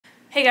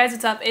Hey guys,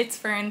 what's up? It's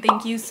Fern.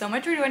 Thank you so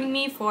much for joining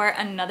me for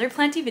another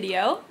Plenty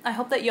video. I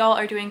hope that y'all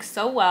are doing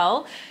so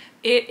well.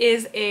 It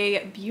is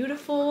a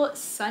beautiful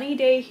sunny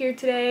day here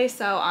today,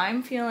 so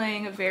I'm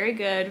feeling very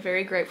good,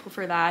 very grateful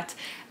for that,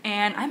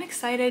 and I'm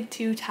excited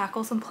to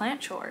tackle some plant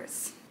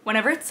chores.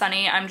 Whenever it's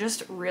sunny, I'm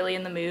just really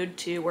in the mood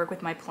to work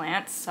with my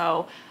plants,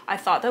 so I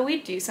thought that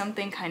we'd do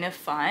something kind of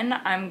fun.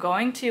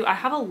 I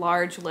have a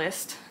large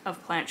list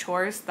of plant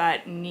chores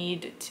that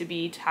need to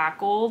be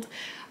tackled,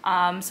 so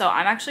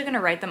I'm actually going to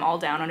write them all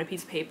down on a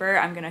piece of paper.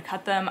 I'm going to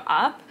cut them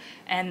up,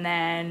 and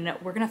then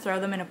we're going to throw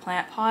them in a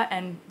plant pot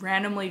and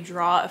randomly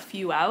draw a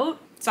few out.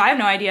 So I have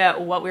no idea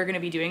what we're going to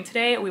be doing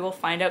today. We will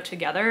find out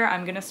together.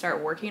 I'm going to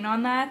start working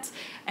on that,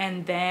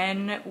 and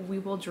then we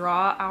will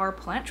draw our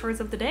plant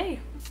chores of the day.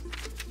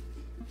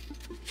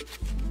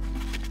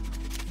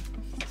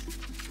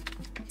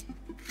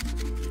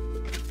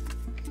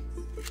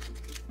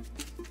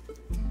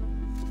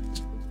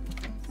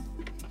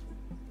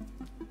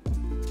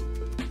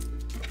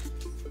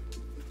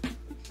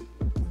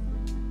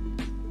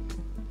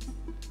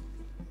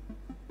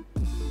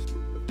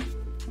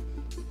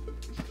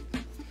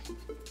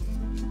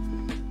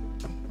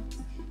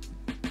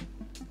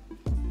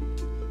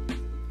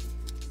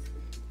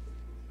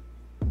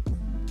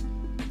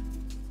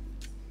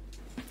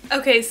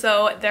 Okay,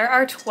 so there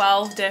are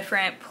 12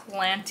 different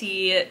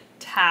planty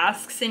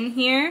tasks in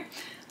here.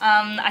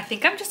 I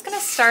think I'm just gonna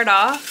start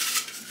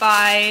off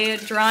by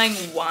drawing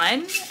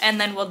one, and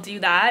then we'll do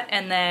that,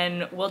 and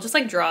then we'll just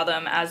like draw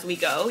them as we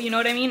go, you know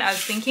what I mean? I was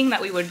thinking that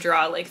we would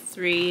draw like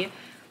 3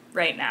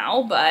 right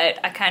now, but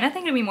I kind of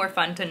think it'd be more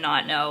fun to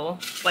not know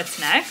what's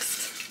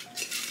next.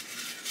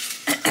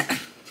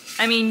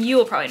 I mean, you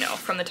will probably know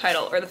from the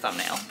title or the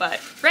thumbnail,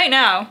 but right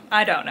now,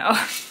 I don't know.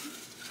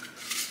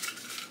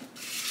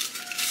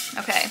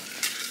 Okay,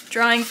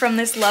 drawing from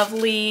this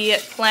lovely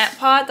plant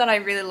pot that I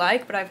really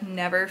like, but I've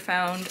never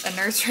found a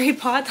nursery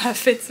pot that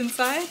fits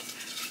inside.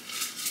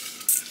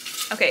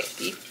 Okay,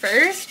 the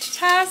first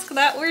task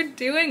that we're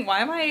doing, why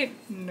am I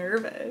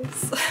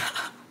nervous?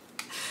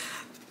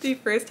 The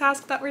first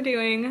task that we're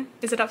doing,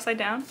 is it upside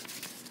down?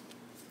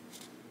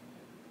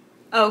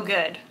 Oh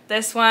good,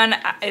 this one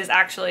is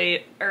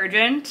actually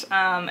urgent,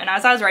 and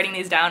as I was writing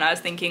these down I was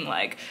thinking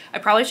like I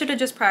probably should have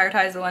just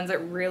prioritized the ones that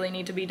really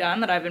need to be done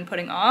that I've been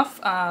putting off,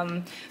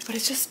 but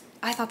it's just,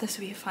 I thought this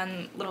would be a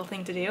fun little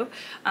thing to do,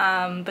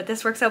 but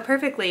this works out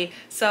perfectly.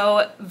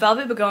 So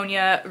Velvet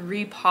Begonia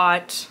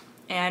repot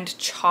and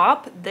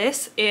chop.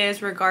 This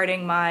is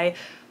regarding my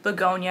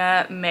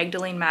Begonia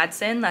Magdalene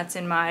Madsen that's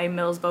in my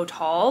Mills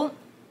Botal,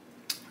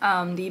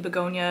 the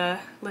Begonia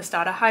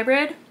listata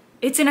hybrid.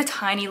 It's in a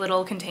tiny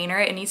little container.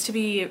 It needs to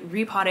be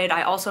repotted.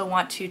 I also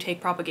want to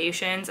take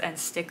propagations and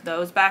stick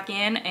those back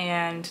in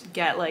and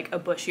get like a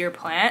bushier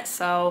plant.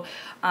 So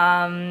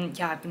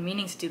yeah, I've been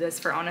meaning to do this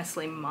for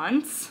honestly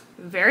months.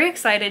 Very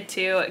excited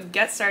to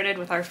get started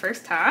with our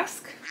first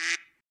task.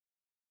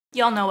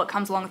 Y'all know what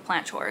comes along with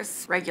plant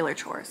chores, regular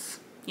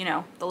chores. You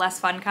know, the less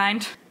fun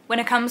kind. When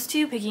it comes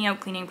to picking out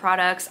cleaning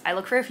products, I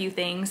look for a few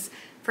things.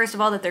 First of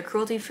all, that they're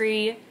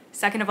cruelty-free.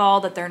 Second of all,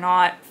 that they're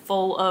not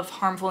full of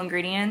harmful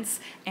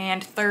ingredients,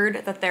 and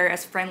third, that they're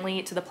as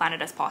friendly to the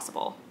planet as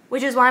possible.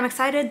 Which is why I'm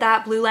excited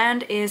that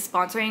Blueland is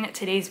sponsoring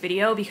today's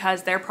video,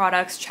 because their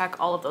products check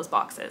all of those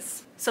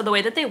boxes. So the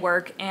way that they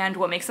work and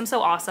what makes them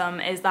so awesome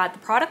is that the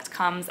product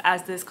comes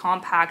as this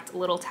compact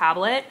little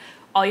tablet.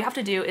 All you have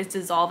to do is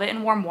dissolve it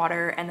in warm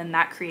water, and then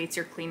that creates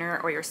your cleaner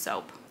or your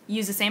soap. You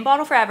use the same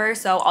bottle forever,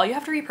 so all you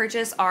have to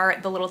repurchase are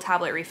the little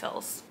tablet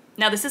refills.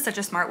 Now this is such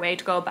a smart way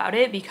to go about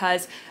it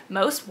because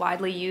most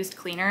widely used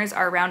cleaners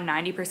are around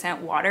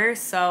 90% water,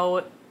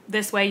 so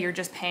this way you're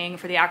just paying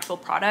for the actual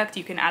product.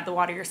 You can add the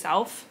water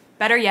yourself.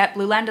 Better yet,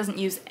 Blueland doesn't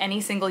use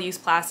any single-use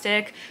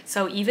plastic,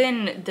 so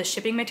even the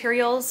shipping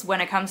materials,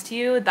 when it comes to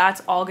you,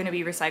 that's all going to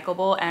be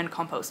recyclable and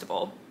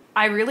compostable.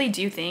 I really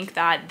do think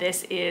that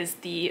this is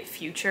the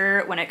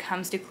future when it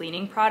comes to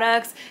cleaning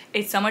products.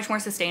 It's so much more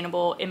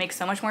sustainable. It makes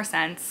so much more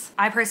sense.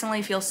 I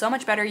personally feel so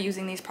much better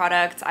using these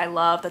products. I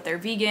love that they're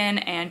vegan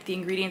and the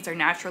ingredients are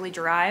naturally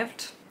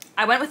derived.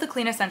 I went with the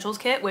Clean Essentials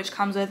kit, which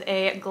comes with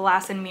a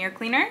glass and mirror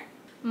cleaner,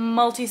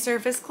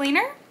 multi-surface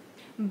cleaner,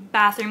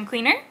 bathroom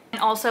cleaner, and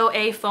also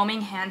a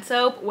foaming hand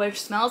soap, which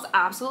smells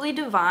absolutely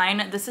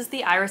divine. This is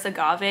the Iris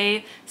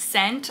Agave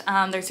scent.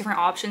 There's different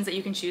options that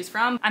you can choose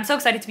from. I'm so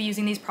excited to be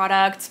using these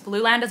products.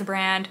 Blueland as a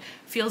brand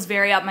feels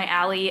very up my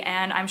alley,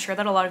 and I'm sure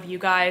that a lot of you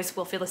guys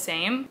will feel the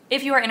same.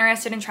 If you are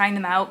interested in trying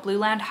them out,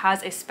 Blueland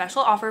has a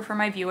special offer for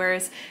my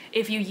viewers.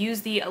 If you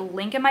use the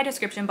link in my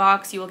description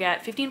box, you will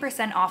get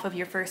 15% off of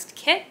your first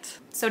kit.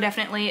 So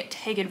definitely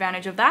take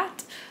advantage of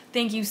that.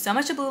 Thank you so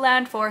much to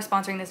Blueland for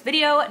sponsoring this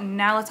video.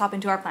 Now let's hop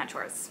into our plant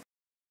chores.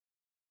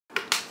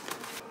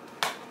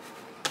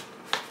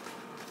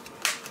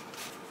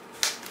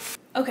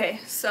 Okay,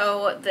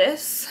 so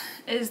this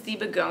is the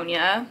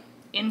Begonia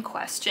in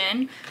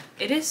question.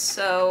 It is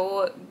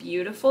so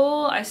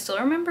beautiful. I still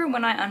remember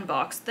when I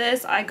unboxed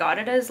this, I got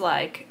it as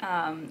like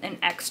an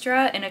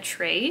extra in a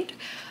trade.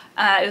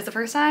 It was the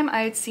first time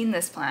I had seen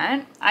this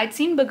plant. I'd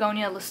seen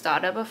Begonia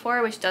listata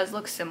before, which does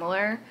look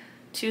similar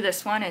to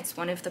this one. It's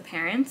one of the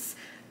parents.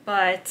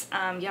 But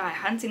yeah, I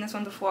hadn't seen this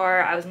one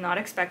before. I was not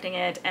expecting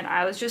it, and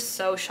I was just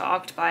so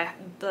shocked by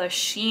the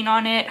sheen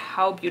on it,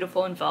 how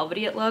beautiful and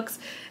velvety it looks,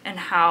 and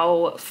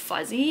how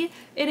fuzzy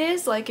it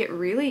is. Like, it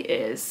really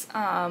is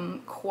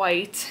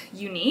quite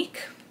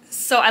unique.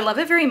 So I love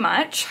it very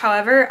much.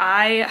 However,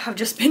 I have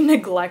just been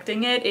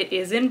neglecting it. It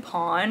is in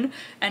pon,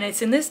 and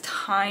it's in this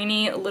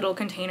tiny little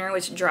container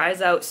which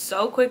dries out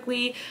so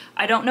quickly.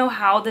 I don't know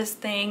how this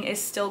thing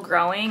is still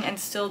growing and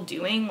still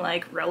doing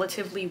like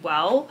relatively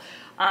well.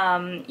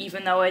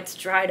 Even though it's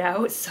dried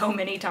out so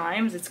many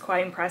times. It's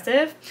quite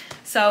impressive.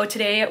 So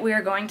today we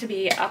are going to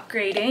be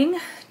upgrading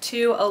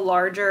to a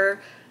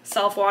larger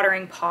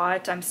self-watering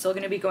pot. I'm still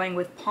going to be going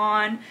with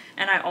pon,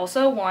 and I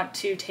also want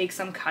to take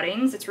some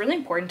cuttings. It's really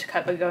important to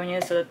cut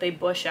begonias so that they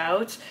bush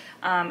out,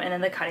 and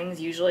then the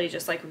cuttings usually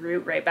just like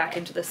root right back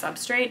into the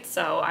substrate,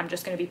 so I'm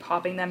just going to be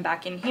popping them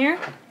back in here.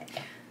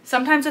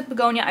 Sometimes with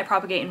begonia I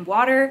propagate in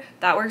water.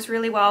 That works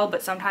really well,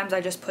 but sometimes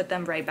I just put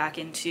them right back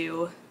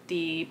into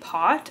the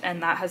pot,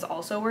 and that has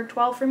also worked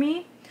well for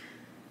me.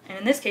 And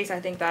in this case, I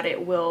think that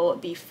it will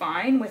be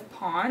fine with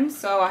pon.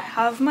 So I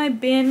have my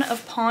bin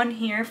of pon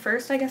here.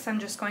 First, I guess I'm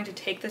just going to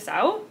take this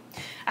out.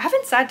 I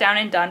haven't sat down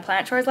and done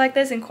plant chores like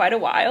this in quite a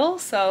while,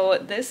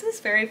 so this is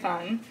very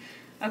fun.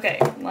 Okay,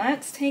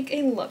 let's take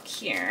a look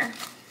here.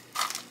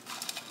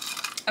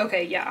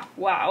 Okay, yeah,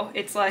 wow.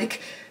 It's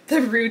like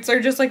the roots are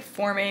just like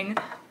forming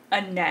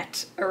a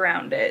net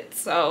around it.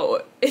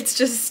 So it's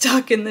just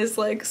stuck in this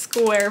like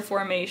square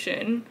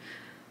formation.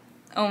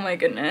 Oh my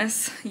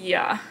goodness.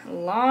 Yeah, a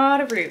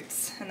lot of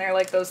roots, and they're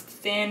like those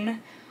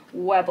thin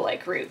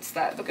web-like roots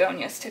that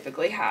begonias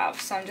typically have.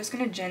 So I'm just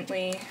gonna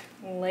gently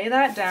lay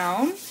that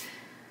down,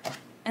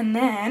 and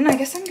then I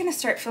guess I'm gonna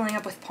start filling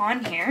up with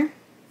pon here.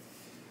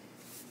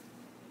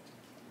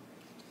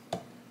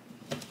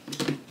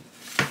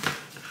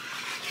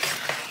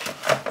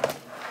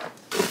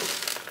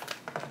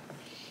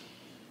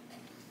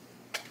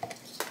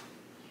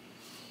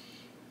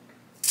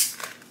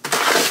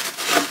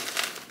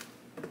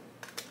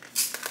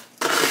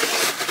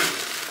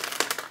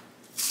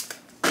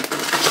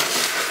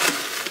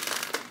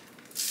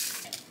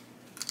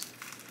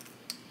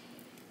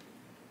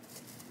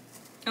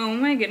 Oh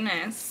my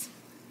goodness.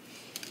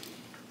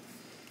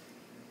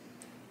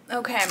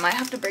 Okay, I might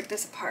have to break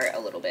this apart a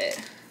little bit.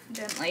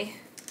 Gently.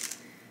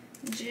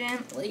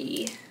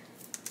 Gently.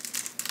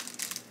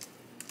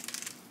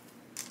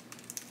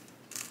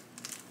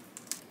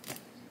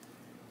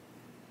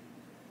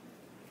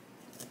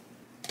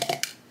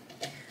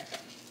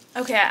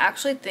 Okay, I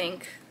actually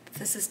think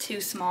this is too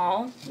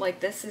small.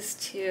 Like, this is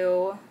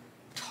too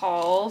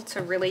tall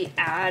to really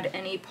add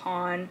any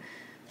pon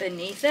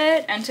beneath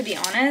it. And to be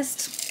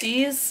honest,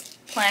 these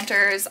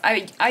planters,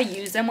 I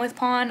use them with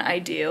pon, I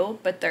do,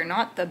 but they're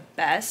not the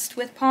best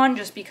with pon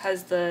just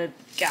because the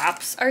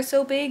gaps are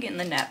so big in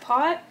the net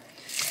pot.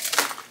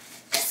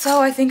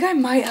 So I think I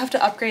might have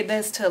to upgrade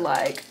this to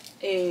like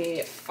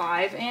a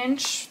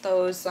 5-inch,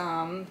 those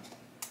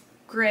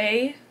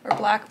gray or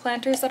black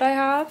planters that I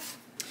have.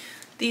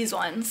 These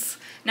ones.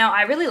 Now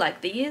I really like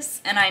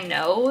these, and I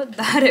know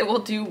that it will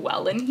do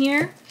well in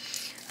here.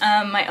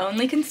 My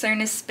only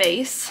concern is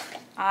space.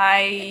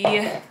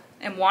 I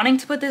am wanting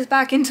to put this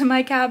back into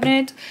my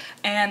cabinet,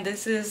 and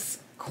this is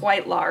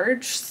quite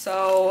large,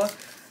 so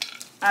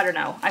I don't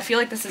know. I feel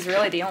like this is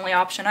really the only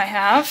option I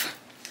have,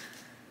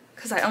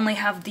 because I only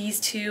have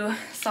these two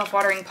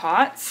self-watering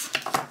pots.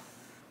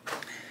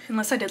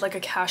 Unless I did like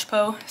a cash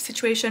po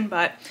situation,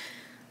 but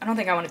I don't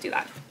think I want to do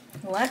that.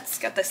 Let's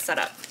get this set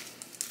up.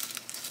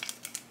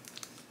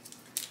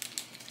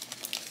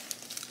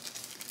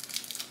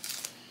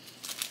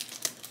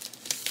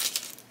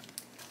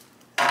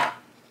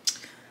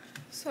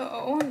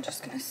 So I'm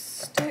just gonna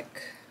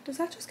stick, does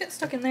that just get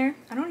stuck in there?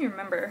 I don't even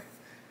remember.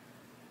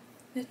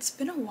 It's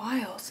been a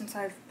while since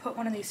I've put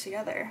one of these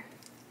together.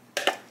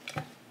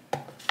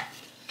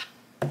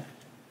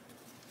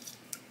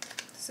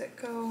 Does it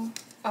go,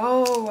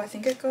 oh, I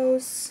think it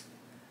goes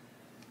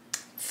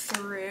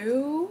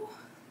through.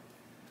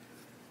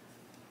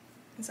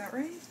 Is that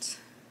right?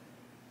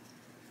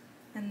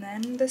 And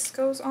then this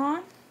goes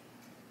on.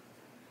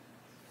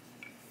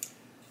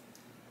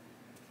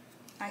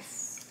 I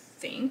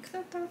think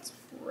that that's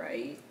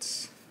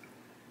right.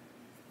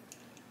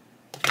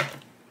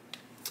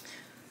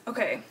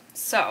 Okay,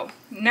 so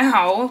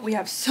now we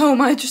have so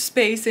much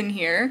space in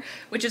here,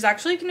 which is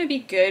actually going to be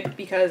good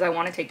because I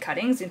want to take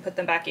cuttings and put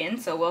them back in,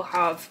 so we'll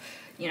have,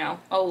 you know,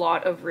 a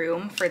lot of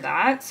room for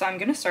that. So I'm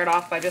going to start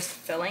off by just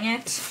filling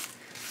it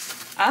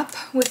up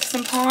with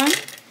some pon.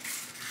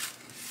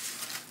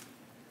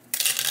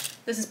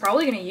 This is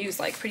probably going to use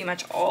like pretty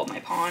much all my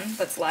pon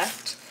that's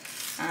left.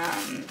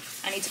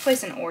 I need to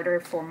place an order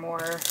for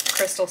more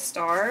Crystal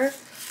Star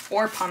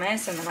or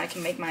pumice, and then I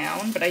can make my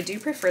own, but I do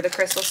prefer the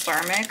Crystal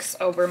Star mix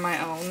over my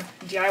own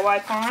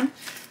DIY pon.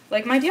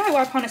 Like, my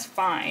DIY pon is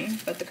fine,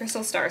 but the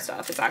Crystal Star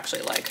stuff is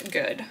actually like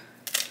good.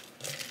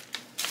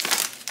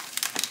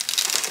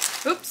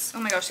 Oops. Oops,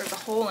 oh my gosh, there's a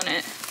hole in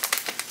it.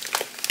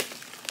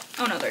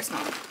 Oh no, there's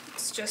not.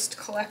 It's just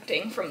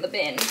collecting from the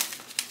bin.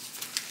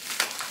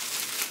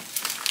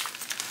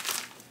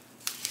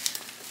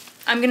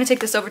 I'm gonna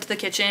take this over to the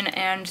kitchen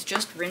and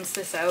just rinse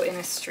this out in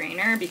a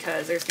strainer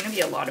because there's gonna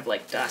be a lot of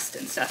like dust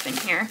and stuff in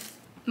here.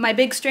 My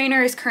big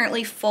strainer is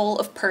currently full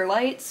of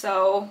perlite,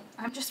 so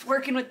I'm just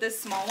working with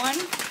this small one.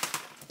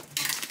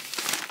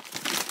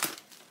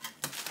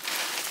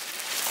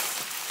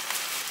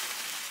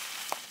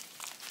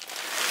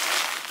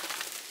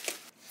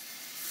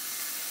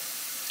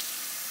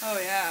 Oh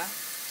yeah,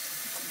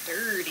 it's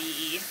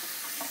dirty.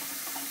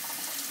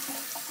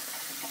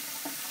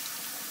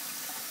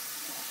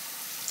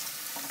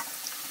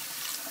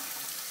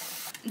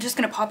 I'm just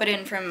gonna pop it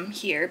in from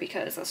here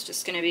because that's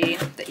just gonna be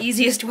the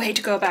easiest way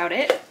to go about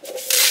it.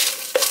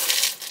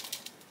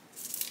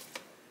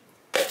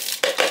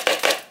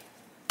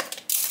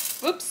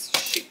 Whoops,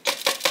 shoot.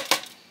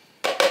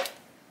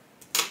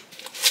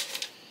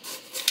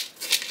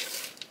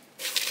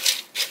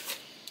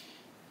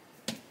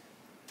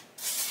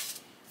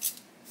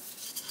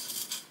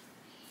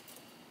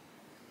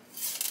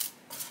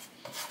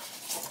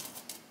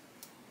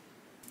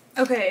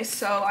 Okay,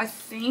 so I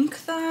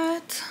think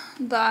that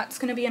that's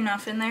gonna be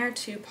enough in there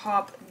to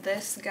pop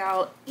this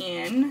gal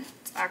in.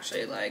 It's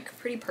actually like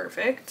pretty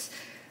perfect.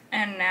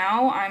 And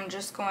now I'm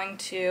just going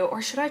to,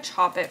 or should I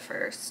chop it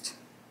first?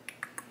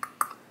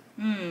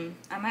 I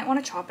might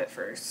want to chop it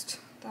first.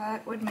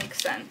 That would make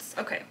sense.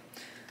 Okay,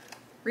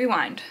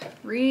 rewind.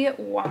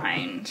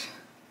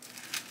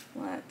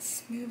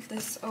 Let's move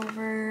this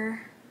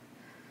over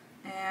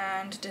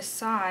and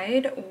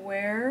decide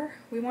where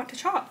we want to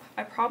chop.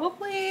 I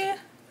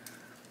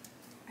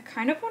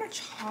kind of want to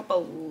chop a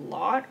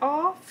lot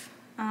off.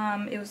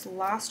 It was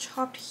last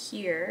chopped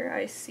here,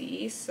 I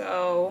see,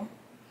 so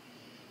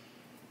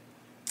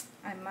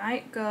I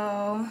might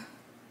go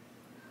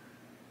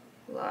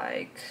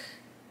like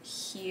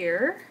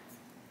here.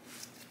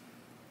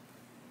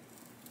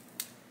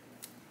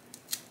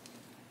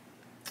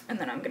 And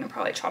then I'm gonna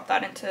probably chop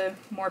that into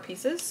more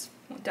pieces,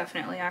 well,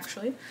 definitely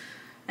actually.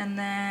 And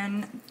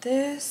then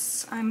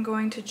this I'm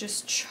going to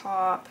just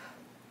chop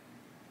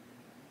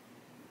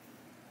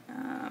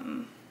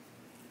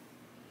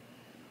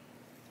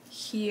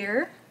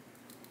here.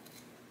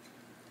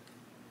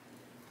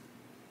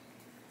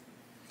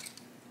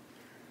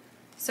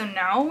 So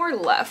now we're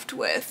left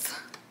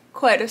with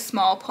quite a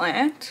small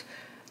plant,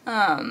 but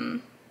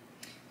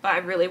I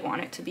really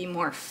want it to be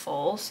more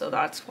full, so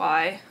that's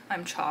why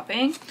I'm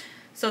chopping.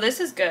 So this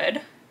is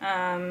good.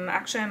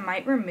 Actually I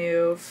might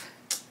remove,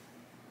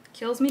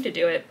 kills me to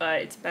do it,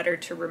 but it's better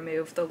to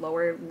remove the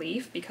lower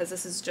leaf because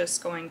this is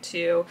just going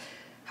to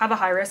have a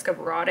high risk of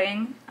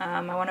rotting.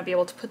 I want to be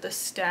able to put the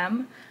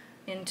stem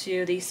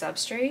into the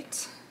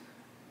substrate,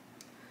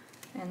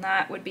 and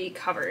that would be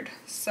covered.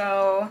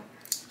 So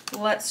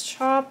let's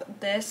chop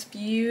this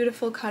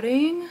beautiful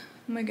cutting. Oh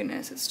my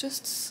goodness, it's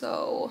just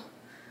so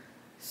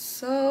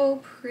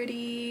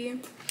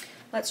pretty.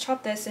 Let's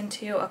chop this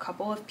into a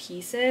couple of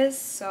pieces.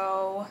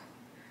 So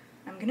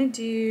I'm gonna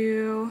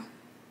do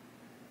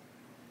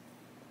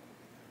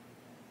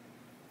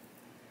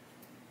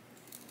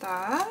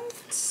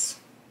that.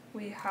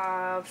 We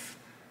have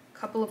a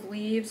couple of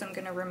leaves. I'm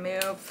gonna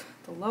remove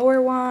the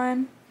lower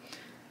one.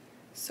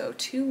 So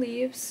 2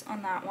 leaves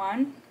on that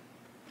one.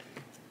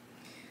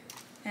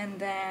 And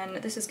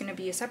then this is gonna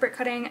be a separate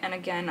cutting, and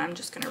again, I'm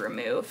just gonna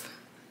remove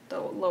the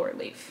lower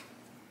leaf.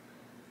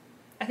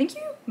 I think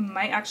you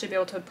might actually be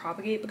able to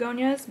propagate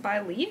begonias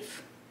by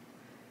leaf.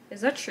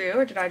 Is that true,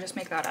 or did I just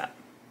make that up?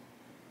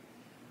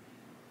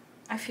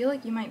 I feel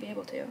like you might be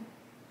able to.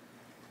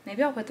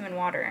 Maybe I'll put them in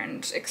water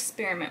and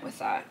experiment with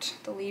that,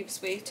 the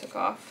leaves we took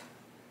off.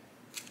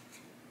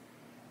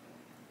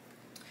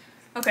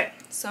 Okay,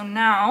 so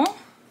now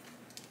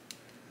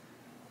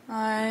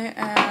I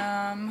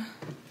am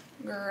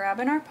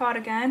grabbing our pot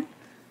again,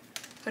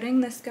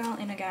 putting this gal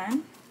in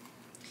again,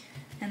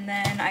 and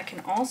then I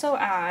can also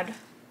add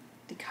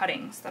the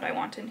cuttings that I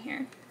want in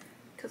here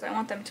because I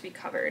want them to be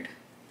covered.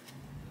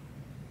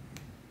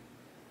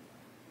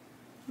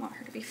 I want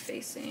her to be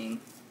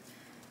facing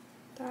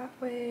that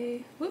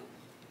way. Whoop,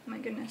 my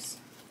goodness.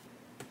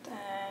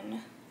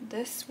 Then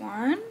this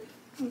one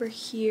over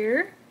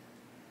here,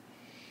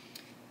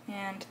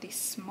 and the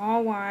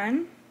small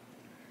one,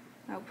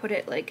 I'll put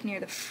it like near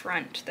the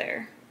front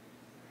there.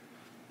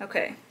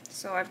 Okay,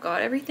 so I've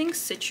got everything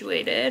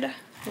situated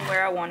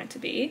where I want it to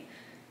be.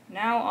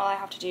 Now all I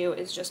have to do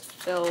is just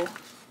fill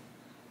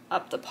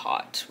up the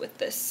pot with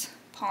this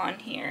pon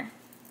here.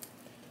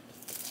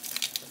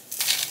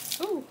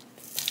 Ooh.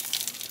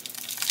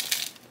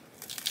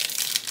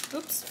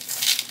 Oops.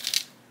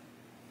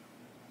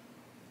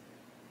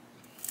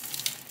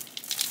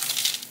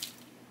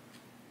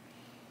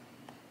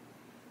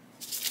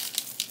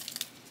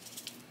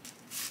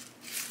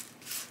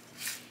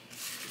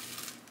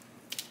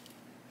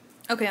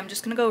 Okay, I'm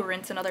just gonna go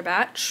rinse another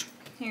batch.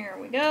 Here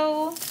we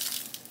go.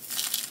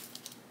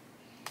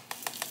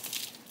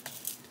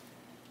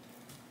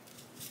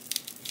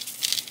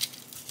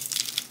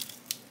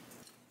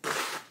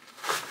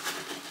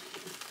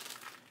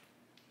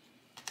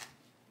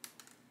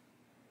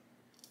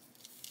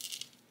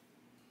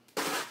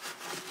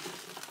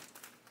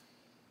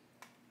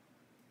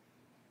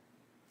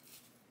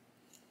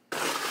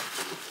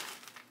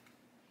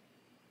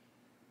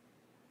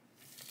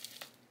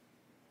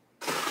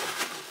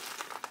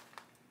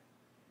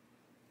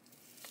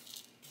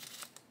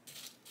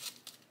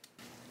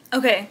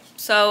 Okay,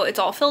 so it's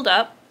all filled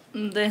up.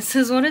 This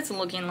is what it's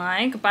looking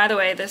like. By the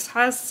way, this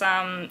has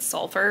some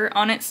sulfur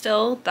on it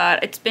still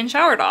that it's been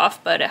showered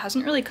off, but it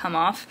hasn't really come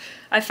off.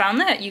 I found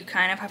that you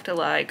kind of have to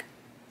like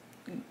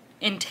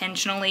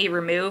intentionally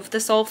remove the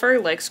sulfur,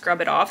 like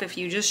scrub it off. If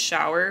you just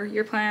shower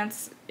your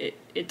plants,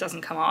 it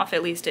doesn't come off.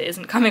 At least it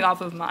isn't coming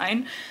off of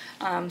mine.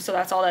 So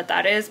that's all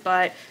that is,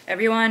 but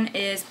everyone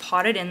is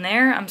potted in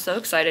there. I'm so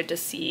excited to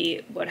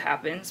see what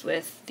happens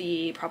with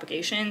the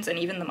propagations and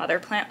even the mother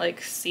plant,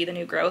 like see the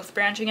new growth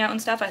branching out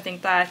and stuff. I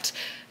think that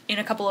in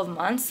a couple of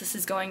months, this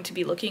is going to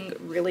be looking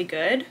really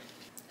good.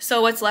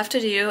 So what's left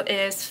to do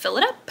is fill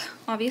it up.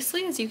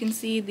 Obviously, as you can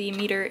see, the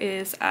meter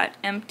is at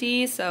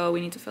empty, so we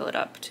need to fill it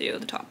up to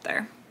the top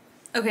there.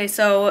 Okay,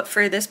 so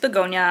for this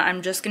begonia,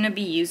 I'm just gonna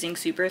be using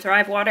Super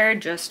Thrive water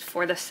just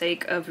for the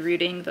sake of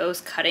rooting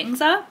those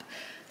cuttings up.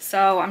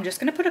 So I'm just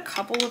gonna put a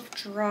couple of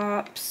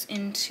drops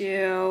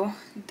into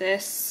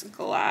this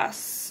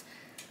glass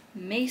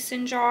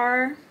mason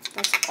jar.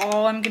 That's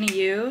all I'm gonna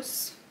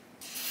use.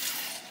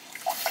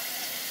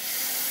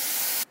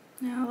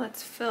 Now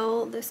let's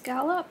fill this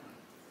gal up.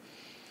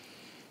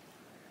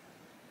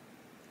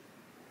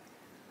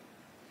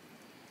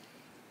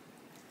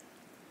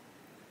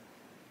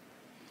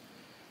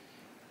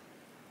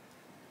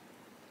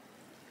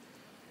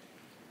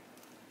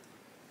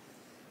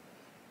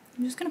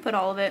 I'm just gonna put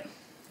all of it.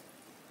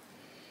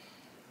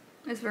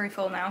 It's very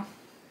full now.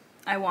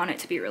 I want it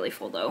to be really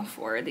full though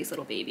for these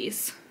little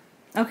babies.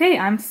 Okay,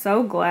 I'm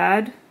so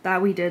glad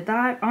that we did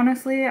that.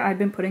 Honestly, I've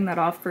been putting that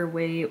off for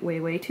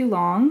way too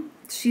long.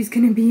 She's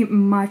gonna be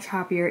much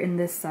happier in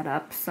this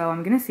setup, so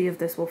I'm gonna see if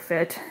this will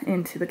fit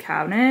into the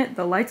cabinet.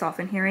 The light's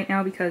off in here right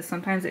now because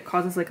sometimes it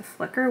causes like a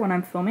flicker when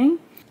I'm filming.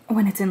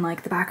 When it's in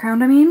like the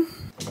background, I mean.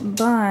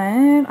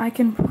 But I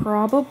can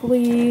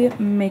probably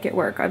make it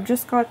work. I've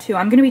just got to,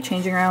 I'm gonna be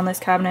changing around this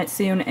cabinet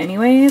soon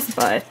anyways,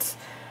 but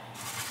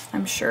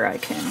I'm sure I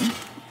can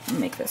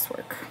make this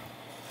work.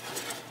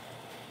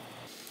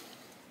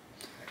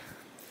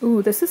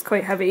 Ooh, this is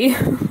quite heavy.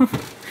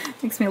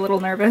 Makes me a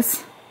little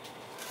nervous.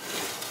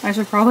 I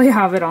should probably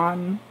have it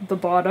on the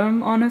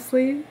bottom,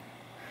 honestly.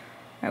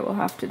 I will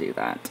have to do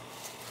that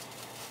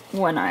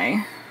when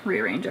I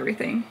rearrange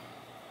everything.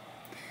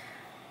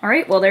 All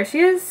right, well, there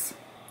she is.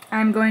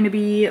 I'm going to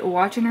be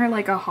watching her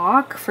like a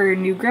hawk for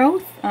new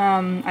growth.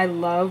 I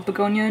love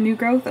begonia new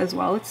growth as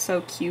well. It's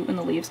so cute when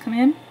the leaves come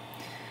in.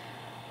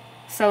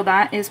 So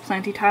that is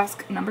planty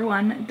task number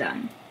 1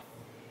 done.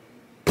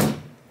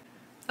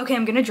 Okay,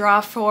 I'm gonna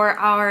draw for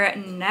our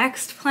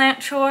next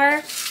plant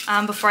chore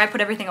before I put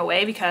everything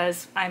away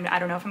because I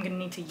don't know if I'm gonna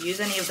need to use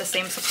any of the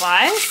same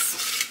supplies.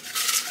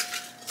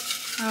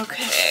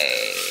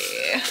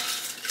 Okay,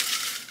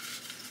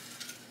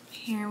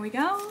 here we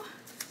go.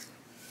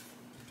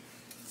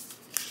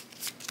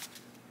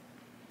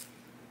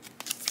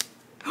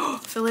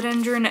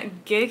 Philodendron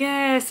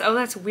gigas. Oh,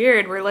 that's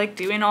weird. We're like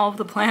doing all of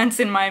the plants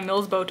in my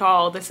Mills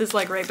Botal. This is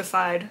like right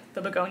beside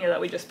the begonia that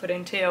we just put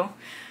in too.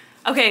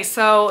 Okay,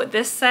 so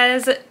this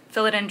says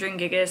Philodendron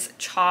gigas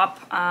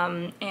chop,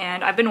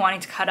 and I've been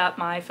wanting to cut up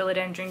my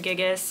Philodendron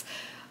gigas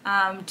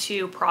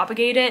to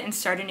propagate it and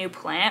start a new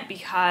plant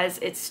because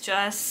it's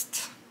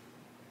just,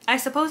 I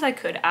suppose I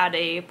could add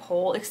a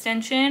pole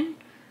extension,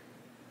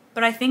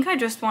 but I think I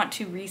just want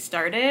to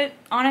restart it,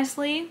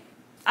 honestly.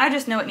 I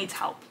just know it needs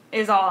help,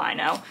 is all I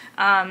know.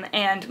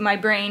 And my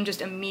brain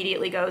just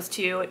immediately goes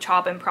to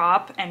chop and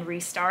prop and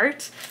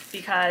restart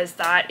because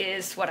that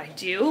is what I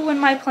do when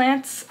my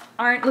plants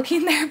aren't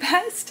looking their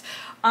best.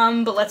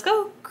 But let's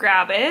go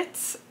grab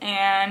it.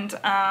 And,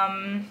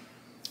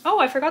 oh,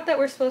 I forgot that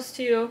we're supposed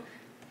to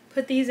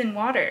put these in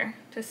water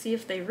to see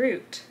if they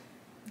root.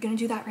 I'm gonna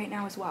do that right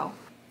now as well.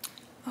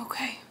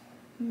 Okay,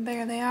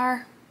 there they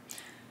are.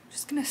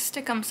 Just gonna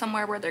stick them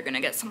somewhere where they're gonna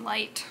get some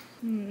light.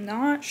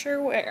 Not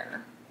sure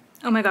where.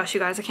 Oh my gosh, you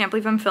guys, I can't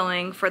believe I'm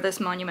filming for this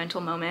monumental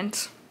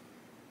moment.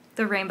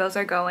 The rainbows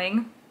are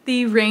going.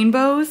 The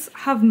rainbows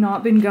have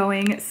not been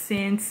going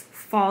since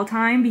fall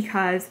time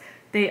because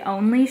they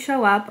only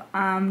show up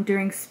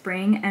during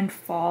spring and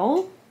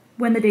fall.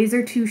 When the days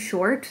are too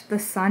short, the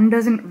sun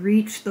doesn't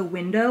reach the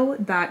window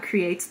that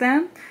creates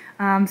them.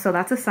 So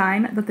that's a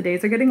sign that the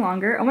days are getting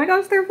longer. Oh my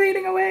gosh, they're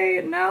fading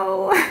away.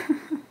 No.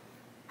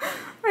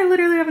 I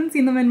literally haven't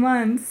seen them in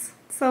months.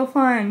 So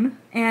fun.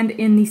 And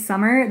in the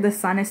summer, the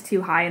sun is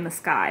too high in the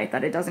sky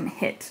that it doesn't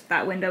hit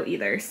that window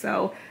either.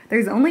 So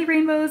there's only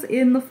rainbows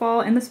in the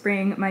fall and the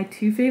spring, my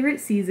 2 favorite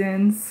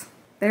seasons.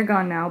 They're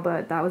gone now,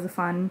 but that was a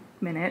fun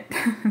minute.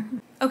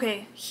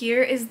 Okay,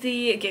 here is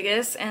the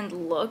gigas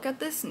and look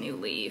at this new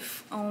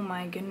leaf. Oh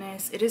my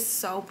goodness, it is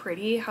so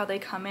pretty how they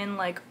come in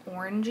like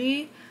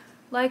orangey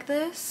like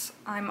this.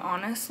 I'm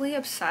honestly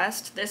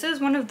obsessed. This is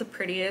one of the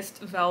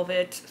prettiest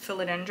velvet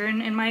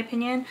philodendron in my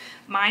opinion.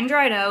 Mine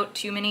dried out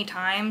too many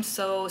times,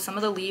 so some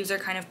of the leaves are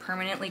kind of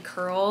permanently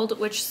curled,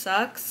 which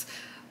sucks.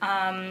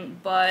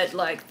 But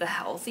like the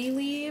healthy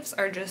leaves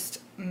are just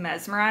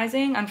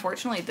mesmerizing.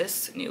 Unfortunately,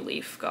 this new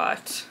leaf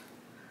got,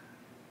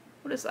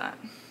 what is that?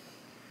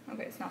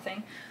 Okay, it's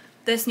nothing.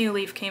 This new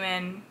leaf came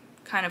in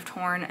kind of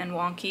torn and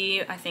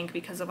wonky, I think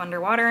because of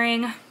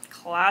underwatering.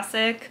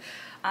 Classic.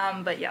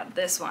 But yeah,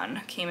 this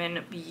one came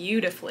in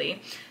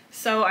beautifully.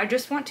 So I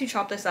just want to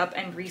chop this up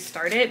and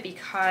restart it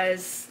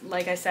because,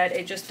 like I said,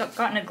 it just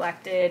got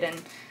neglected,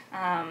 and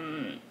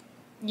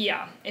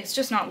yeah, it's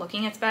just not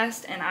looking its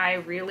best, and I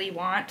really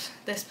want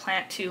this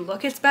plant to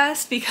look its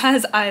best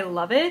because I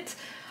love it.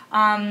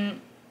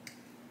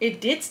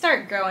 It did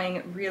start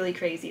growing really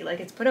crazy, like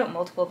it's put out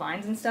multiple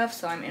vines and stuff,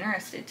 so I'm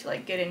interested to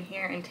like get in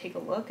here and take a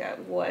look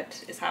at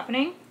what is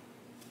happening.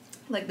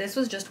 Like this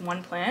was just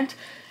one plant,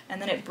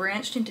 and then it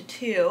branched into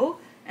two,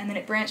 and then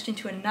it branched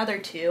into another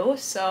two,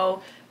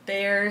 so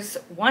there's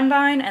one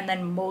vine and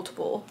then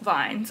multiple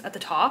vines at the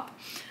top.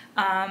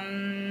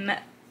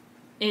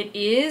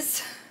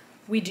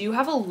 We do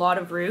have a lot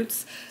of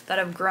roots that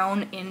have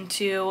grown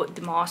into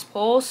the moss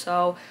pole,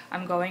 so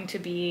I'm going to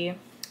be,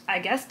 I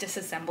guess,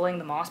 disassembling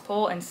the moss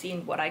pole and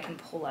seeing what I can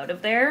pull out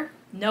of there.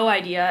 No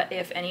idea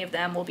if any of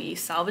them will be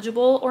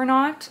salvageable or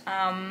not,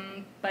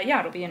 but yeah,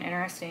 it'll be an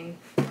interesting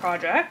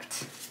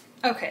project.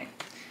 Okay,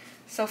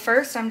 so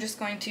first I'm just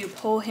going to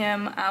pull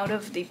him out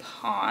of the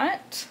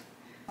pot.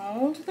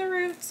 All the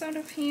roots out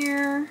of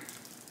here.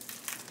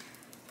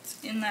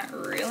 It's in that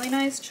really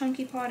nice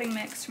chunky potting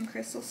mix from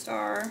Crystal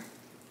Star.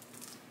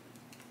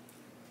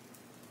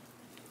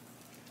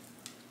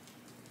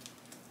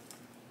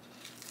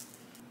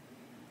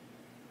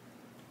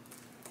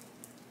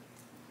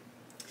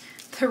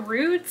 The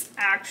roots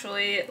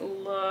actually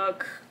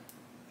look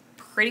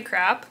pretty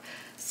crap,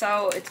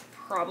 so it's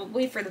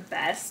probably for the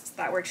best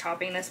that we're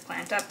chopping this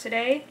plant up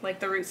today. Like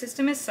the root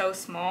system is so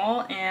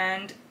small,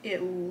 and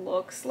it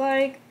looks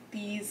like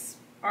these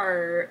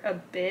are a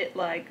bit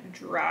like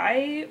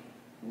dry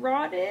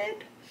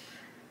rotted.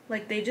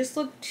 Like they just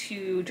look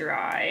too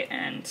dry,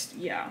 and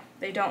yeah,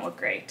 they don't look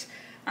great.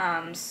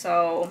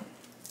 So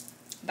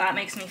that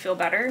makes me feel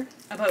better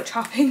about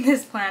chopping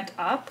this plant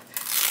up.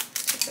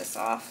 Take this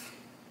off.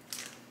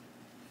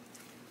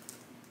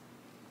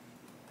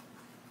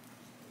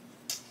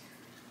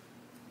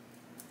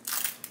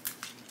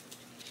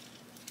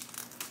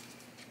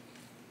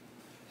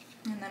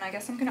 And then I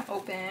guess I'm gonna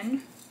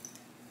open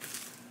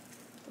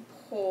the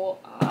pole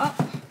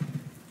up.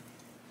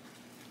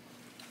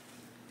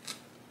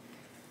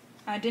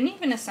 I didn't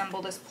even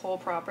assemble this pole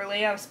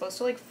properly. I was supposed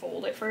to like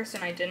fold it first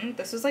and I didn't.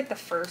 This was like the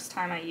first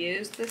time I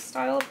used this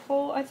style of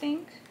pole, I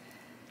think.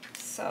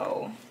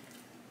 So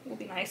it will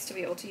be nice to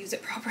be able to use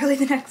it properly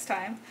the next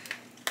time.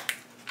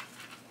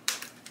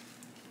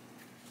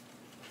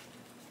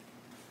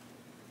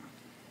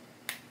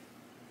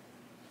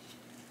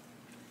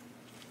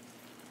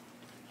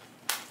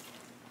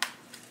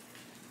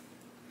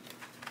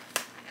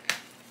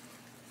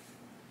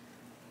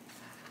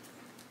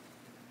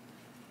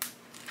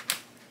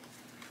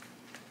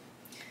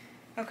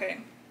 Okay,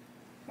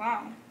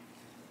 wow,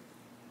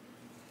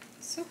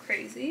 so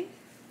crazy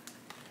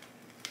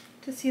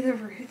to see the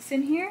roots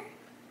in here.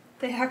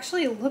 They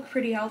actually look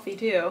pretty healthy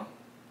too.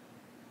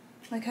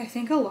 Like I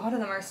think a lot of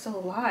them are still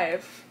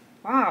alive.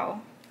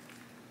 Wow.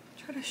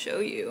 I'll try to show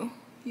you.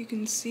 You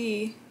can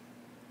see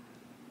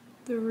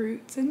the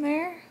roots in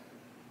there.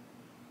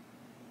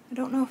 I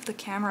don't know if the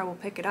camera will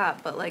pick it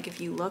up, but like if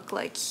you look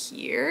like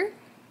here,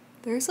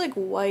 there's like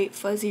white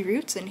fuzzy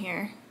roots in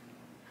here.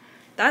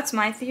 That's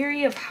my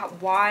theory of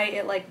why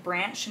it like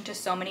branched into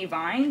so many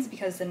vines,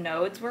 because the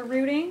nodes were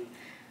rooting.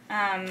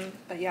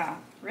 But yeah,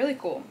 really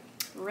cool.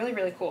 Really,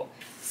 really cool.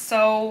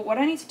 So what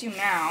I need to do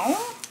now, I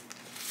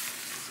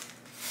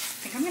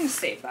think I'm gonna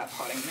save that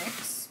potting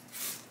mix.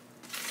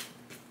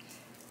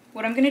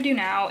 What I'm gonna do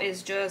now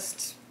is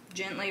just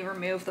gently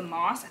remove the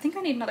moss. I think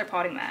I need another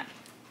potting mat.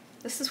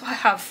 This is why I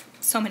have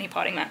so many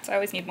potting mats. I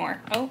always need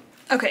more. Oh,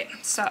 okay,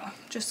 so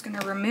just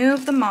gonna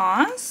remove the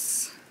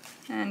moss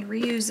and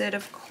reuse it,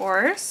 of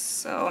course.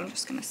 So I'm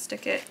just gonna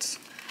stick it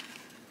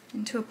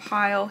into a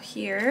pile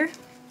here.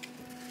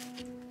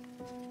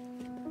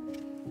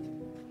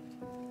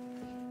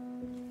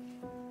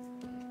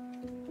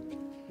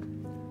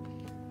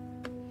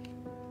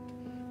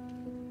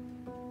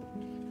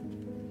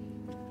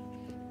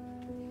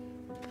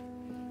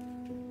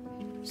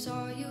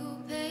 Saw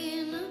you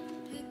paint a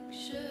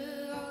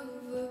picture of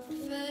a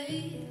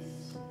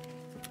face,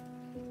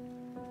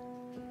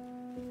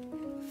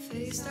 a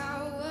face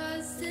that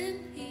wasn't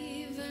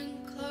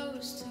even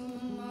close to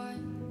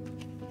mine.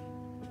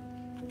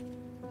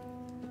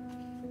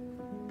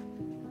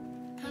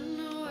 I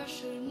know I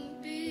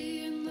shouldn't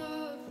be in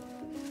love,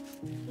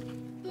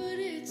 but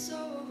it's so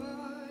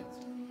hard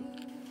to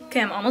move on.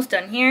 Okay, I'm almost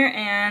done here,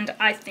 and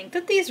I think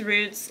that these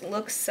roots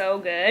look so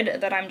good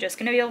that I'm just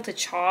gonna be able to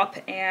chop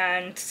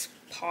and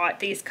pot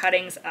these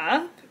cuttings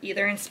up,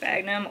 either in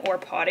sphagnum or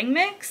potting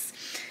mix.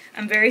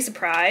 I'm very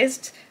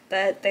surprised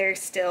that they're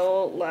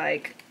still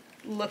like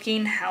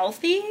looking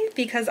healthy,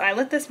 because I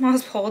let this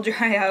moss pole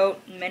dry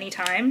out many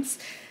times,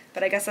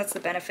 but I guess that's the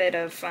benefit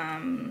of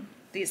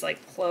these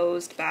like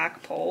closed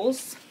back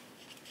poles.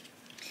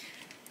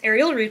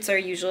 Aerial roots are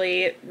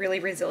usually really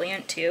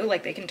resilient too,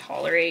 like they can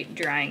tolerate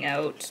drying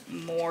out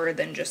more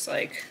than just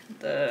like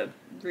the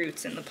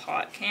roots in the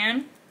pot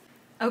can.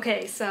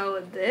 Okay,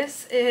 so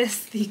this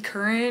is the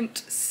current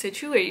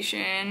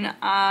situation.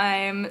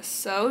 I'm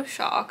so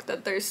shocked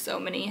that there's so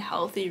many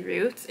healthy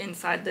roots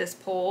inside this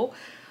pole.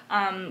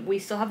 We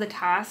still have the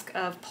task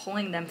of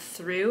pulling them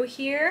through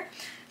here.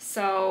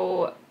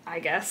 So I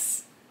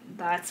guess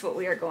that's what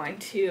we are going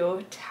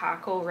to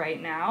tackle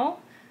right now.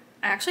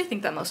 I actually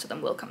think that most of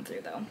them will come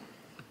through though.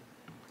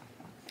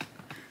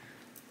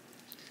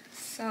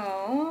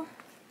 So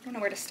I don't know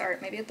where to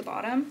start, maybe at the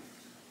bottom.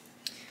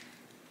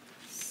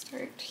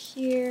 Start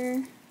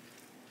here.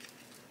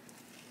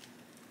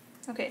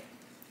 Okay,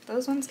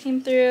 those ones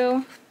came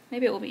through.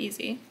 Maybe it will be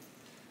easy.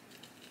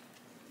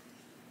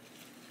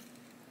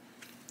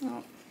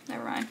 Oh,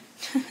 never mind.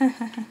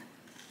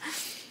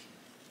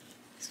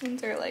 These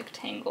ones are like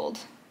tangled.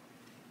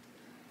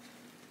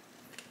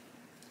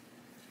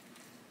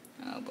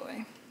 Oh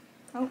boy.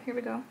 Oh, here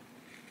we go.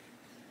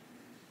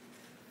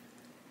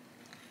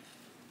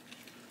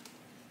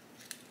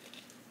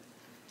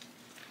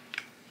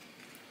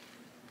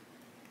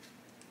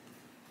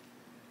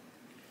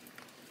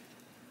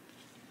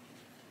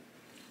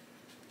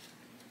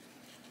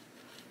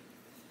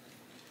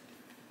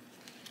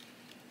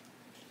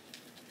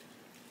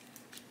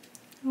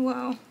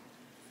 Wow.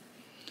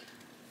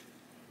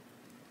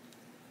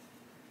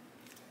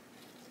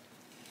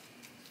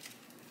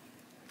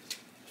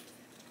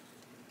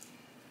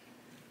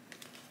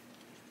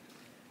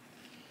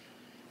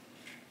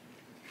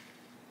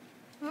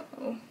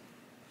 Uh-oh.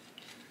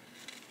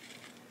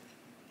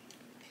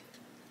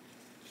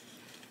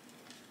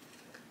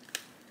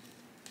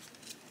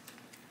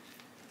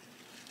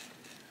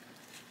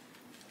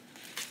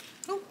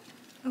 Oh,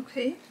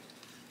 okay.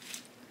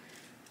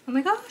 Oh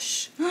my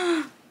gosh.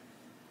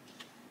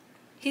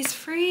 He's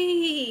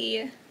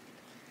free.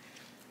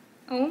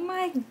 Oh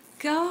my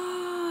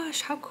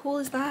gosh, how cool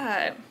is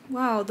that?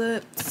 Wow,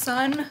 the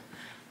sun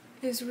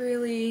is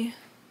really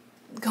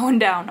going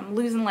down. I'm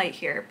losing light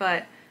here,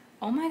 but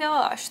oh my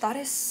gosh, that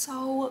is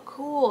so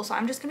cool. So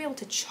I'm just gonna be able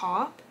to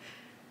chop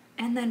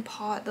and then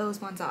pot those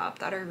ones up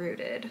that are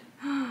rooted.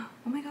 Oh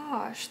my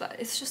gosh,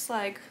 it's just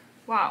like,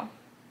 wow.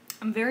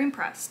 I'm very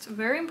impressed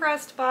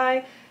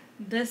by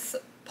this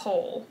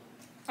pole.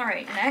 All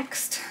right,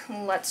 next,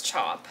 let's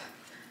chop.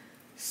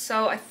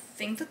 So I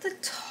think that the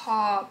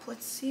top,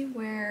 let's see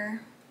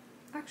where,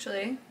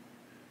 actually,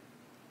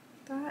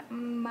 that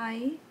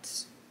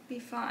might be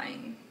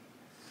fine.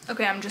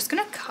 Okay, I'm just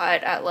gonna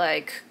cut at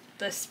like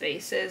the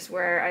spaces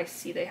where I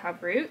see they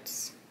have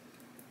roots.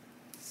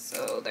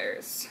 So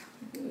there's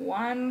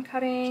one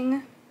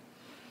cutting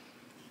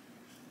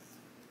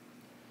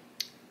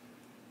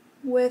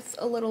with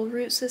a little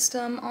root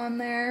system on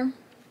there.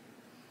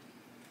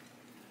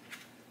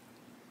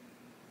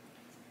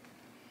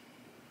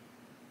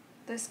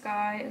 This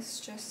guy is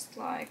just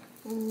like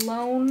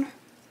lone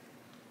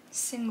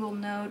single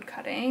node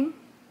cutting.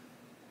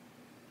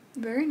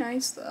 Very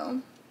nice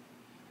though.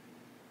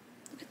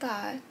 Look at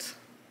that.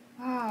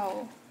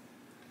 Wow.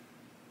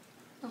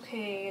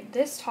 Okay,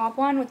 this top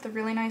one with the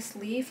really nice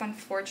leaf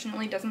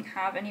unfortunately doesn't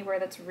have anywhere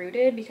that's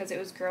rooted because it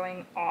was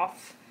growing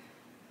off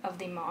of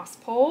the moss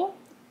pole.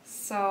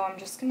 So I'm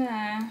just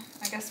gonna,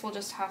 I guess we'll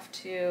just have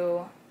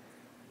to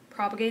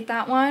propagate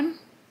that one.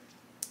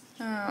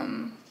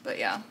 But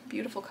yeah,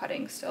 beautiful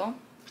cutting still.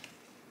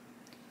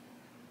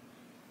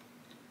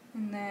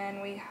 And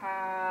then we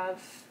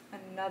have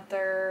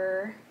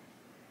another,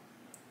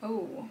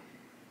 oh,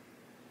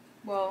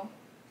 well,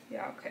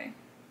 yeah, okay.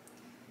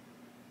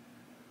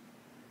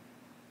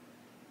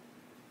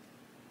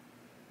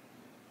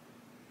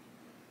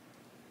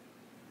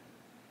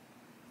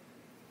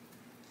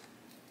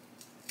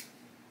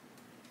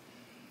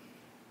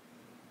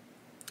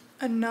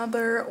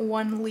 Another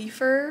one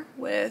leafer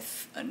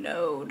with a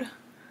node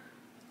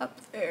up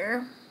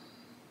there.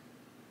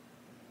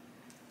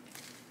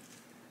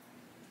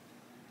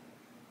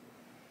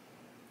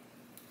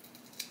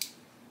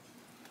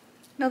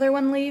 Another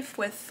one leaf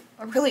with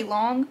a really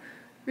long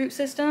root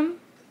system.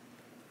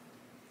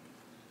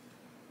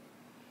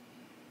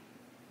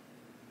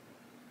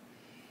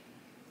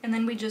 And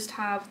then we just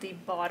have the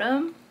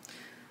bottom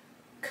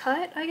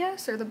cut, I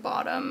guess, or the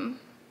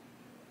bottom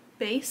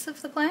base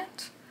of the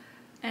plant.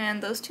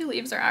 And those two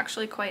leaves are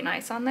actually quite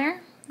nice on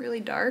there, really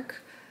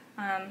dark.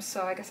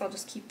 So I guess I'll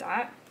just keep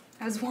that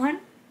as one.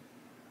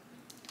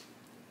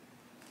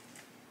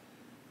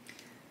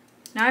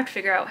 Now I have to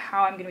figure out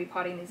how I'm gonna be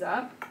potting these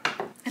up.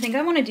 I think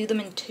I wanna do them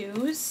in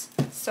twos.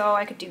 So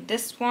I could do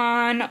this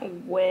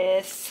one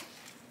with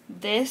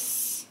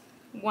this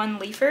one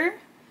leafer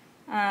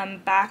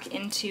back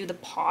into the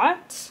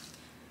pot,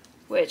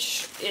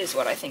 which is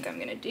what I think I'm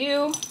gonna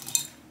do.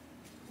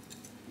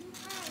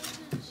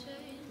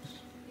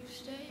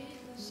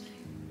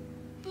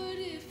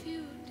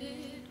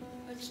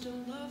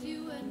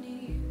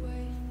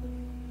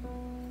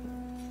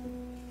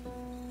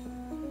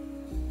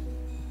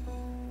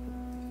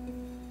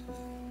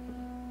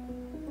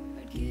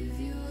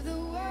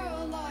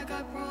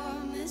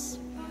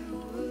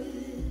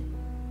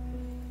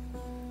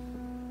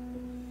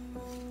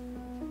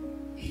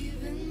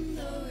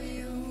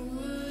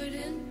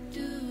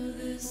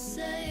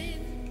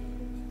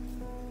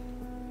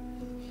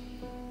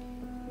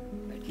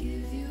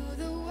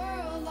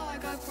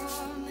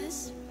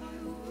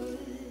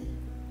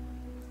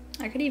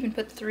 could even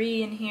put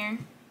 3 in here.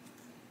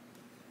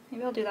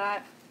 Maybe I'll do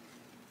that.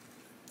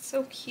 It's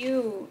so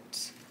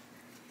cute.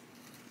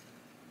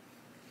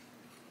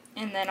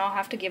 And then I'll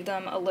have to give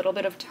them a little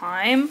bit of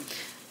time,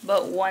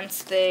 but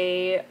once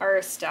they are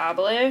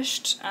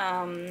established,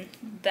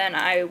 then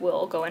I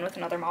will go in with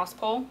another moss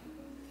pole.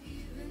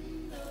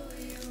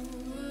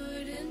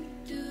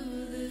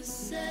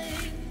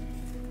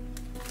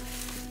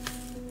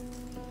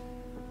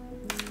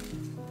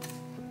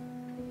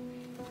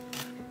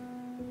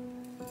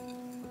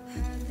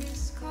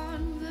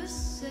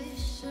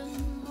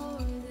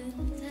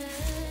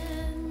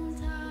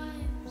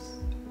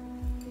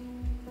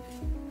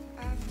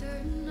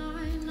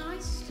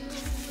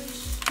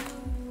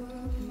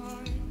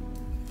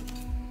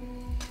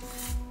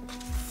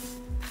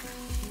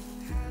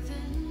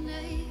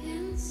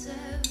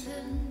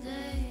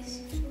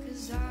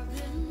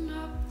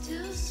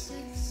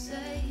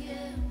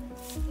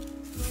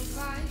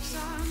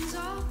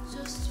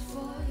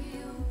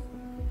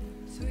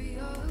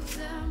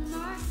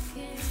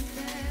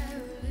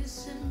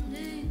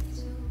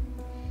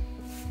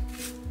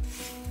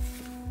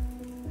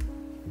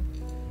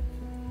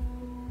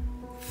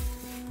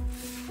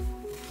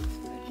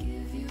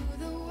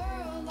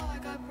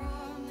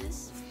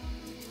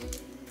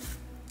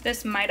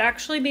 This might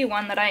actually be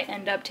one that I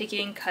end up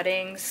taking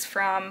cuttings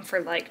from for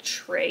like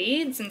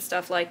trades and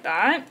stuff like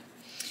that.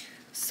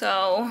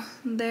 So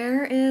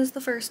there is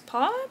the first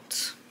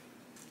pot.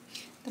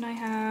 Then I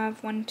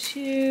have 1,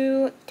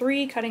 2,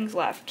 3 cuttings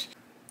left.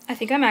 I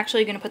think I'm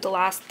actually going to put the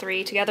last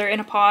 3 together in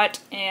a pot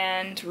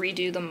and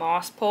redo the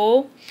moss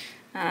pole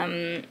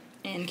and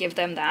give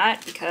them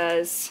that,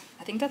 because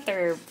I think that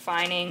they're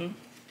vining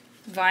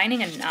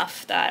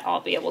enough that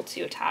I'll be able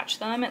to attach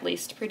them at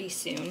least pretty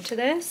soon to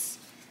this.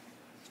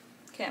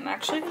 Okay, I'm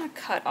actually going to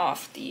cut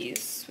off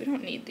these. We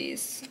don't need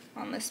these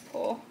on this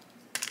pole.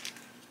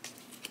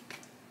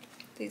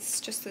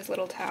 Just these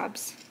little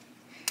tabs.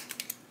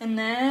 And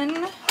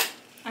then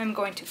I'm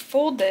going to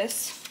fold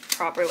this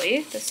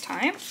properly this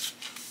time.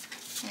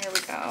 There we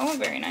go.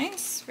 Very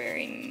nice.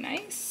 Very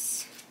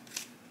nice.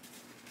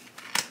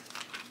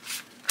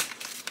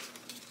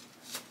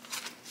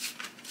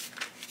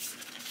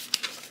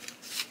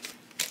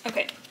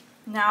 Okay,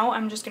 now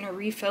I'm just going to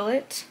refill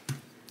it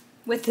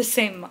with the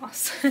same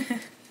moss.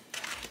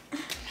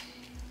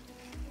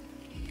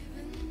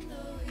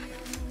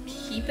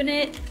 Keeping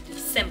it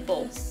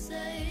simple.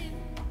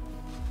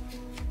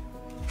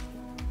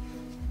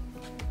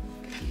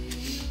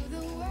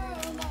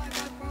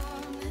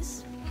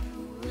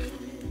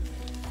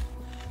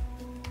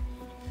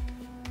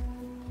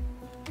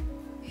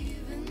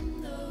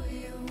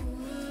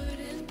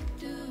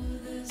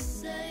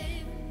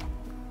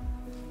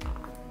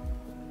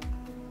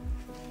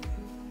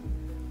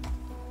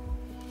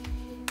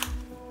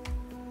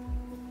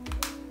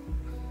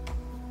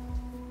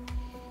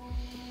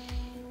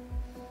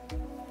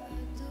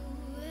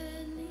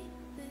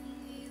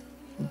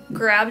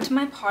 Grabbed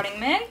my potting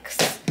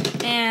mix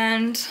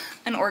and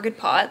an orchid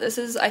pot. This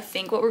is, I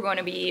think, what we're going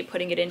to be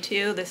putting it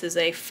into. This is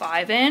a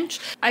 5-inch.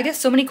 I get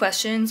so many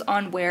questions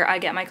on where I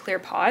get my clear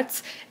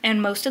pots,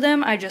 and most of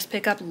them I just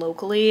pick up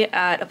locally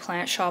at a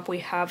plant shop we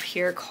have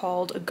here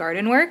called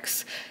Garden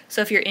Works.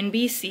 So if you're in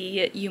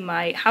BC, you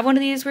might have one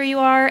of these where you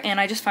are,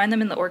 and I just find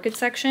them in the orchid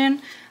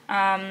section.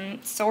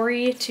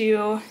 Sorry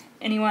to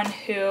anyone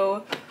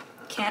who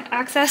can't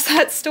access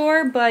that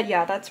store, but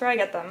yeah, that's where I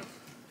get them.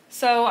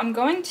 So I'm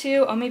going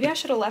to, oh, maybe I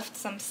should have left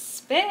some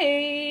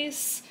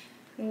space.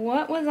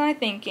 What was I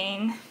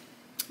thinking?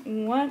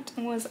 What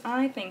was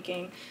I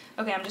thinking?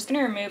 Okay, I'm just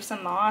gonna remove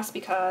some moss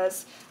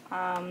because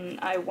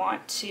I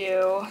want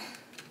to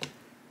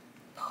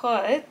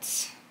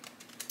put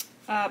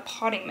a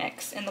potting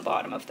mix in the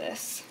bottom of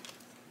this.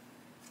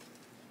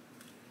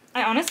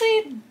 I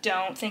honestly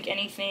don't think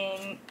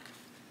anything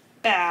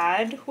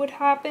bad would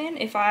happen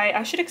if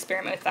I should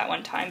experiment with that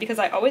one time, because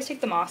I always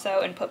take the moss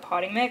out and put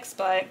potting mix,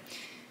 but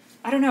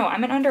I don't know,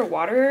 I'm an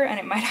underwater and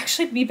it might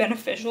actually be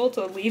beneficial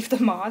to leave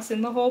the moss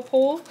in the whole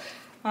pole.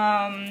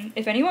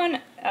 If anyone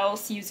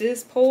else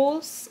uses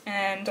poles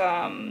and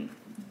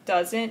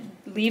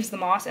leaves the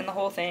moss in the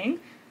whole thing,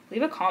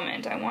 leave a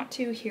comment. I want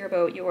to hear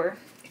about your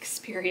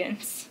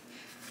experience.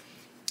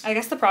 I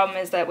guess the problem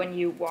is that when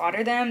you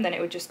water them, then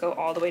it would just go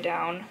all the way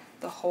down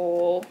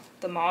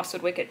the moss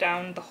would wick it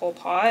down the whole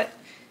pot,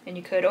 and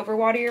you could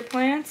overwater your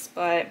plants,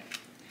 but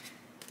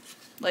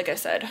like I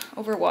said,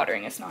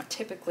 overwatering is not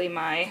typically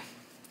my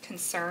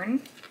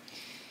concern.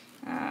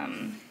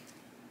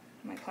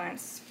 My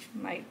plants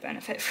might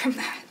benefit from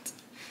that.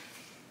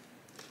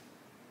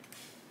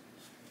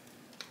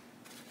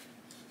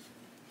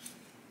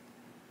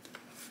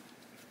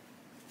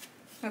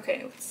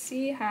 Okay, let's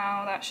see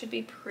how that should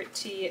be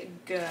pretty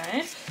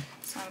good.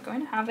 So I'm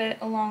going to have it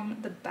along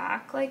the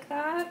back like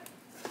that.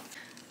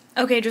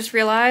 Okay, just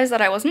realized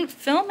that I wasn't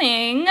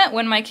filming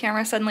when my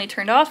camera suddenly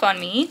turned off on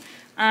me.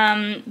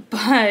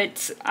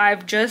 But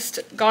I've just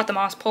got the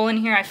moss pole in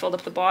here. I filled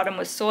up the bottom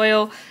with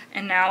soil,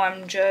 and now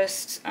I'm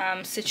just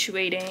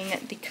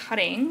situating the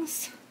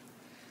cuttings.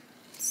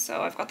 Let's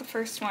So I've got the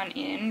first one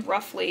in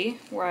roughly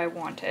where I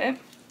want it.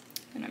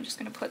 And I'm just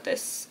gonna put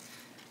this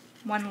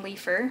one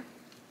leafer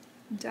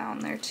down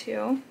there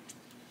too.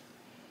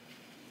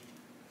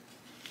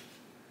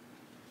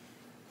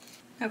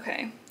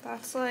 Okay,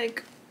 that's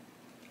like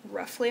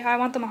roughly how I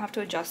want them. I'll have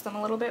to adjust them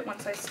a little bit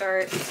once I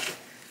start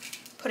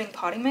putting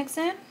potting mix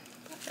in.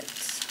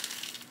 Perfect.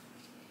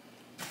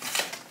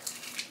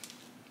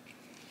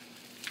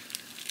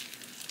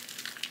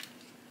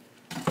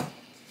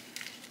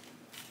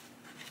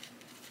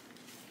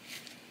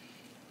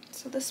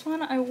 So this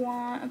one I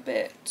want a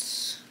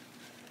bit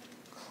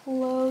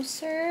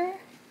closer,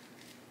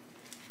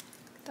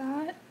 like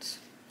that.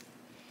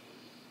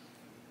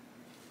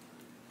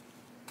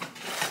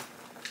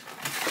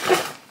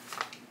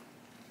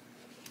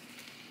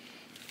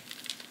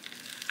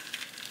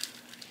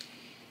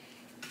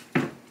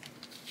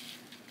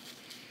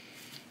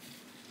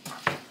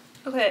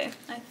 Okay,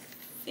 I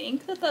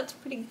think that that's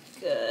pretty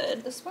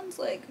good. This one's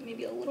like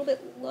maybe a little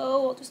bit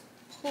low. I'll just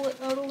pull it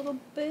out a little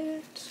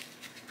bit.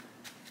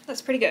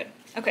 That's pretty good.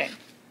 Okay,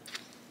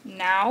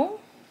 now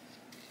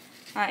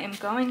I am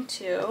going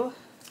to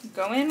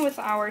go in with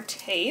our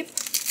tape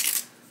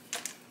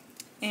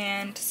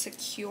and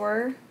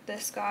secure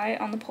this guy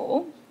on the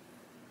pole.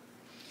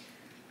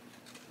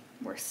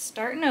 We're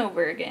starting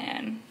over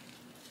again.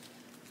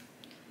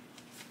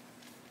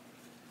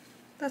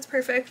 That's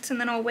perfect, and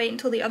then I'll wait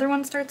until the other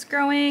one starts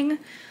growing.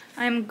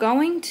 I'm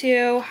going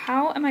to,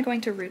 how am I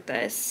going to root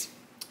this?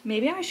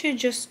 Maybe I should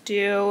just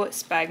do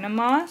sphagnum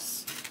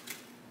moss,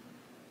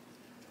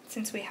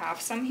 since we have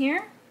some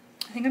here.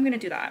 I think I'm gonna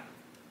do that.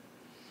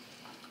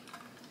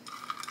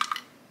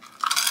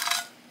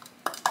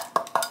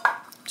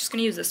 Just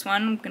gonna use this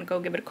one. I'm gonna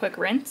go give it a quick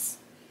rinse.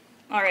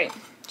 All right,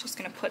 just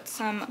gonna put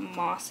some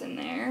moss in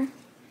there.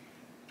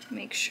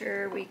 Make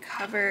sure we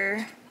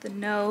cover the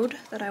node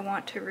that I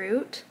want to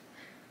root.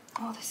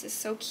 Oh, this is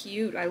so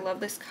cute. I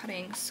love this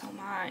cutting so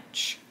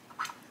much.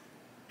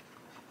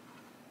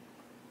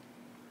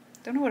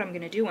 Don't know what I'm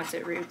gonna do once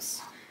it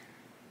roots.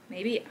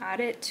 Maybe add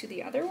it to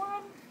the other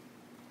one?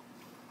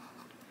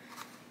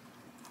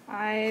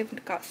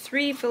 I've got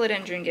 3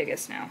 Philodendron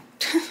gigas now.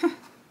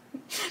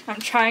 I'm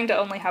trying to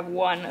only have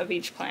one of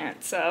each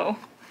plant, so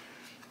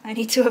I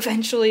need to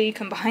eventually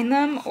combine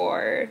them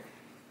or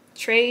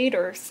trade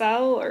or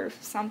sell or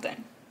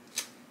something.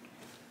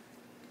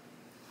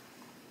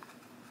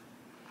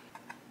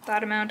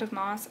 That amount of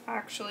moss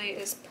actually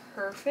is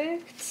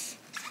perfect.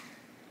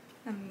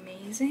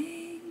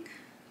 Amazing.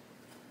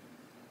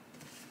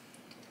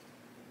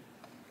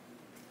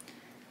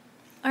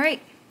 All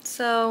right,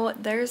 so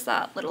there's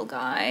that little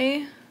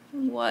guy.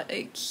 What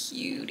a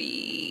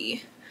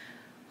cutie.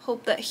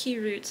 Hope that he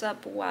roots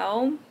up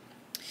well.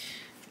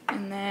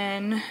 And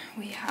then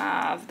we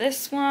have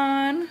this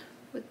one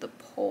with the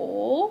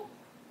pole.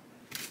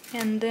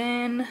 And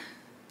then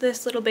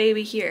this little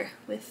baby here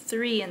with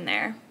 3 in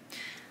there.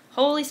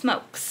 Holy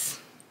smokes.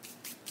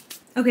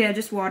 Okay, I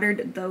just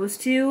watered those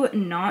 2.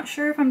 Not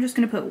sure if I'm just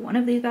gonna put one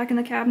of these back in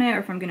the cabinet or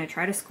if I'm gonna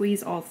try to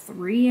squeeze all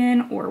 3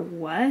 in or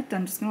what.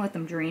 I'm just gonna let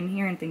them drain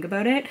here and think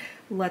about it.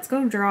 Let's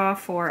go draw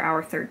for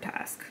our 3rd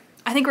task.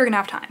 I think we're gonna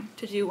have time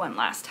to do one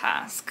last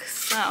task.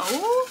 So,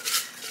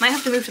 might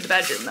have to move to the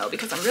bedroom though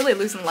because I'm really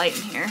losing light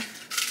in here.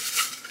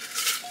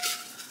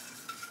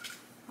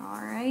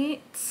 All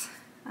right,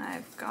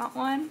 I've got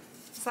one.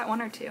 Is that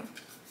 1 or 2?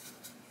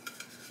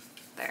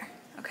 There,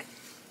 okay.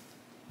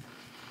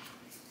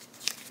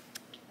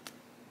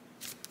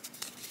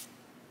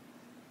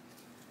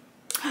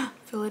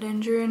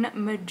 Philodendron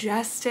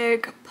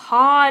majestic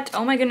pot.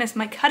 Oh my goodness,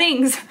 my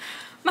cuttings.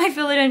 My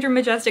Philodendron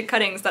majestic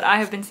cuttings that I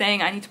have been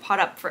saying I need to pot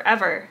up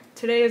forever.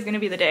 Today is gonna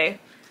be the day.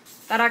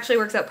 That actually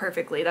works out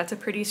perfectly. That's a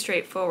pretty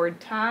straightforward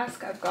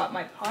task. I've got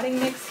my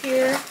potting mix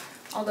here,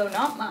 although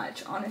not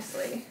much,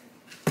 honestly.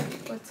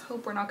 Let's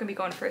hope we're not gonna be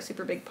going for a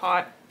super big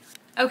pot.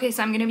 Okay,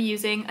 so I'm gonna be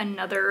using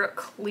another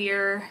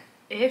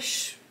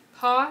clear-ish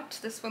pot.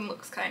 This one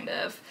looks kind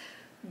of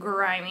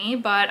grimy,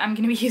 but I'm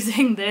gonna be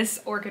using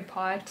this orchid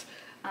pot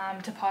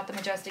to pot the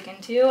majestic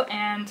into,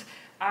 and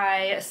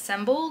I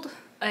assembled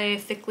a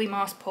thickly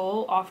moss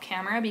pole off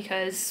camera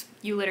because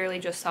you literally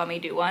just saw me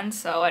do one,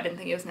 so I didn't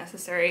think it was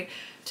necessary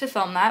to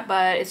film that,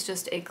 but it's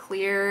just a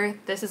clear,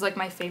 this is like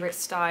my favorite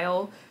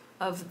style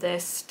of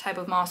this type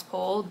of moss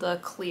pole, the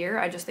clear.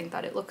 I just think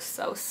that it looks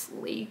so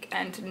sleek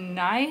and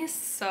nice,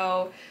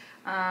 so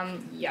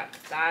yeah,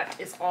 that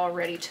is all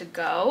ready to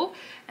go.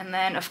 And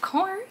then of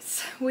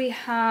course we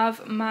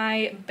have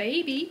my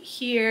baby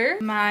here,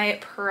 my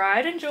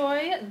pride and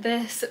joy,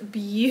 this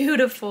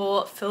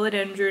beautiful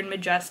Philodendron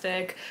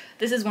majestic.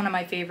 This is one of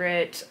my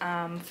favorite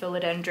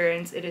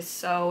philodendrons. It is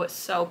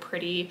so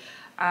pretty.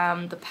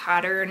 The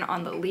pattern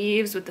on the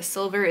leaves with the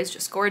silver is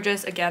just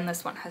gorgeous. Again,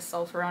 this one has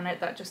sulfur on it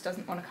that just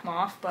doesn't want to come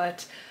off,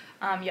 but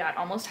yeah, it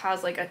almost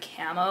has like a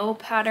camo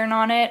pattern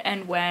on it,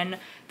 and when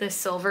the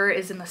silver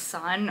is in the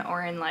sun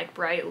or in like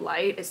bright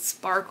light, it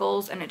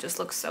sparkles and it just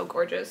looks so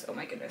gorgeous. Oh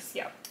my goodness,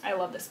 yeah, I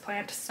love this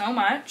plant so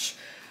much.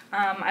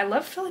 I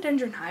love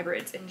philodendron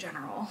hybrids in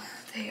general.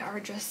 They are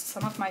just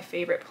some of my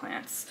favorite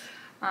plants.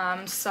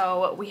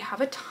 So we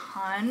have a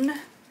ton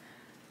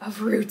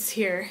of roots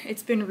here.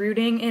 It's been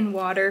rooting in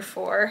water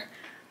for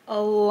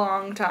a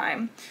long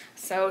time.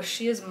 So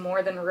she is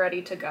more than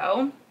ready to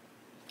go.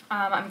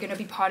 I'm gonna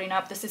be potting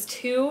up. This is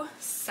 2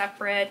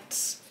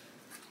 separate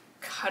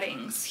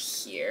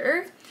cuttings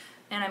here,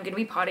 and I'm gonna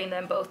be potting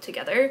them both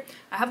together.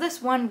 I have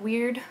this one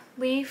weird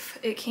leaf.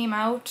 It came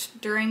out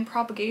during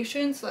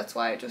propagation, so that's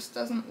why it just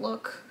doesn't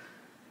look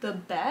the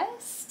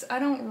best. I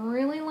don't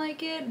really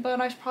like it,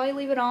 but I should probably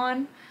leave it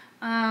on.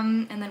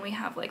 And then we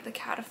have like the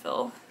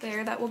caterpillar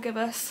there that will give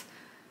us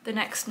the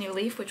next new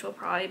leaf, which will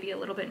probably be a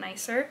little bit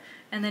nicer.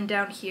 And then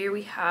down here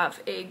we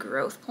have a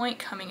growth point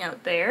coming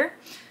out there.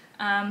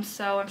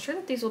 So I'm sure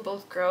that these will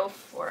both grow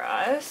for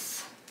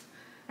us.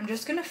 I'm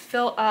just gonna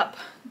fill up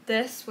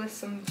this with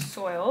some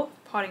soil,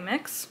 potting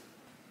mix.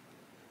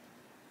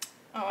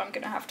 Oh, I'm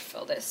gonna have to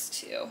fill this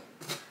too.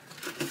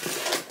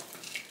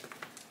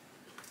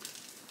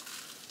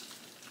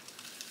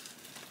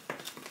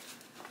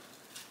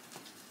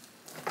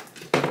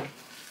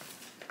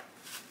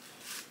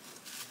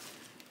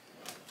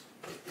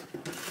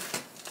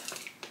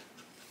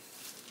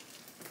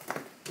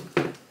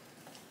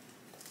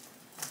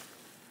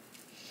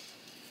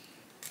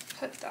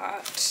 Put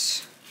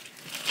that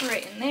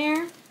right in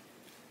there.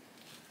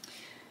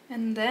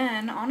 And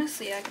then,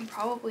 honestly, I can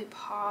probably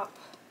pop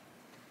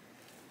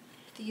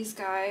these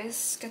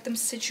guys, get them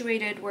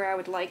situated where I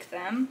would like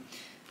them.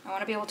 I want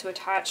to be able to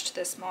attach to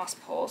this moss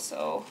pole,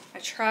 so I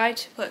try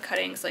to put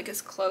cuttings like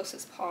as close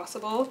as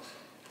possible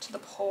to the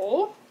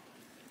pole.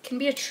 It can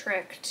be a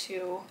trick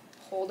to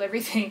hold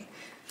everything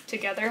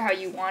together how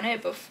you want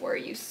it before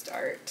you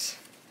start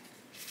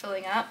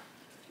filling up.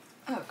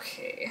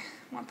 Okay,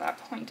 I want that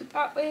pointed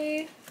that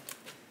way.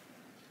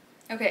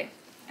 Okay,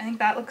 I think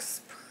that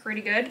looks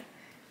pretty good.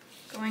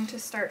 Going to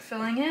start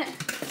filling it.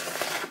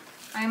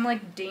 I'm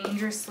like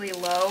dangerously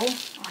low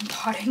on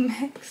potting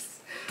mix.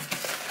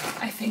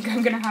 I think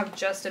I'm gonna have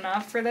just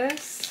enough for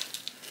this.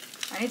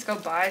 I need to go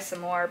buy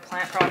some more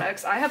plant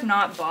products. I have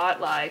not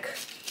bought like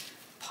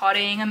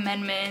potting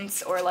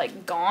amendments or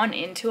like gone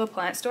into a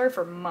plant store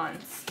for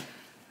months.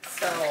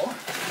 So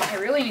I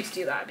really need to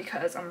do that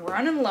because I'm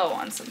running low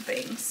on some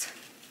things.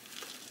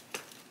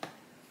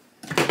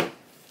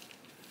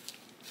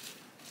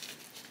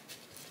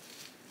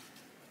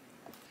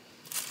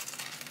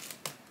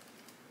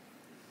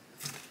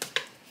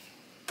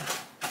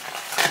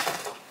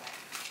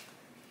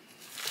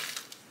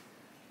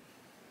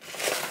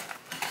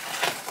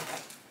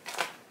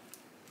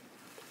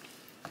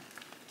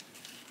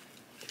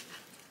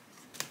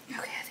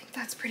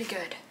 Pretty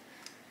good.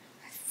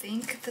 I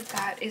think that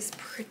that is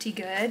pretty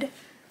good,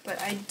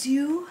 but I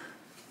do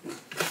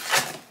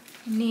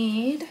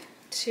need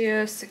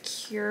to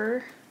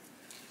secure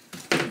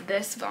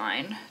this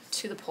vine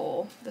to the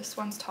pole. This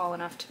one's tall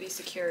enough to be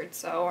secured,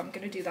 so I'm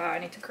gonna do that. I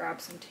need to grab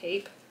some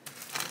tape.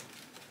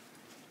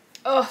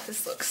 Oh,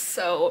 this looks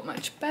so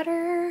much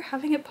better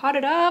having it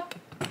potted up.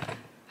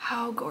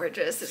 How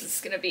gorgeous is this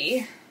gonna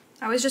be?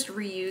 I always just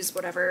reuse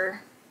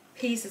whatever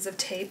pieces of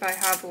tape I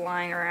have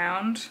lying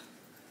around.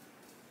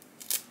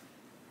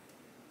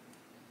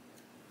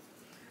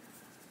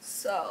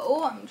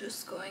 So I'm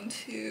just going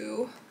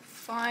to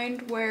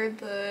find where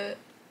the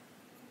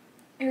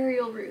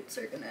aerial roots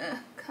are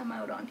gonna come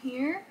out on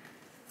here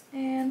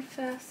and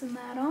fasten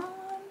that on.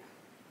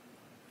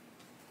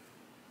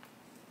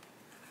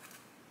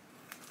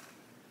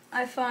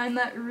 I find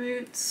that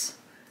roots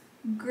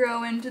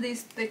grow into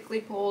these thickly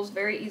poles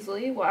very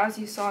easily. Well, as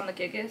you saw in the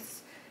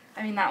gigas,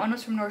 I mean that one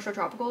was from North Shore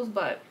Tropicals,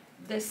 but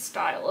this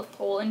style of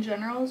pole in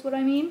general is what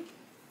I mean.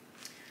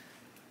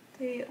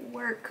 They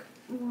work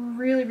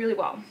really, really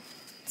well.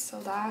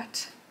 So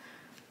that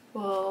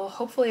will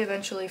hopefully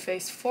eventually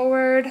face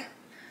forward.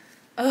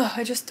 Oh,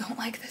 I just don't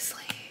like this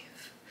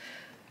leaf.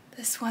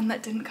 This one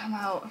that didn't come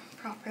out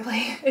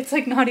properly. It's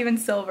like not even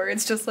silver,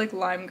 it's just like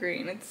lime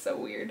green. It's so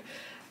weird.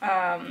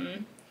 Yeah,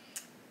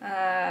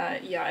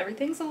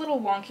 everything's a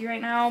little wonky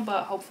right now,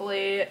 but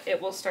hopefully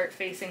it will start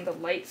facing the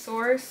light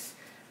source.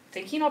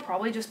 Thinking I'll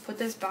probably just put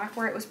this back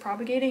where it was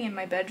propagating in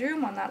my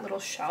bedroom on that little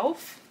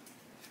shelf,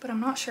 but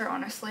I'm not sure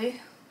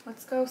honestly.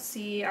 Let's go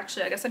see.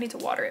 Actually, I guess I need to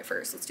water it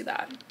first. Let's do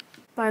that.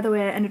 By the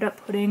way, I ended up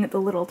putting the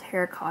little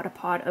terracotta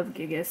pot of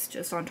gigas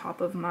just on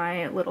top of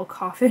my little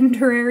coffin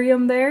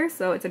terrarium there,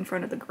 so it's in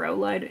front of the grow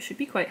light. It should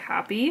be quite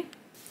happy.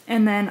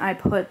 And then I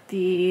put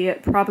the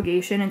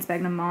propagation and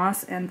sphagnum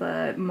moss and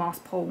the moss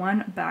pole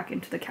one back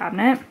into the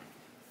cabinet.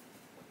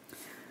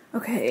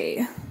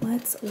 Okay,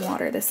 let's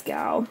water this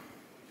gal.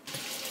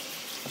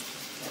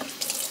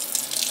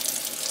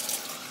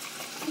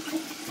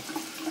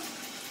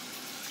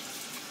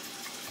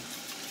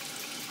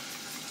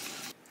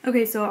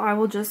 Okay, so I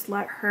will just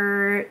let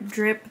her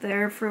drip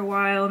there for a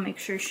while, make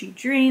sure she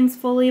drains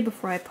fully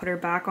before I put her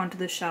back onto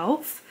the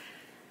shelf.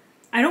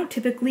 I don't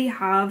typically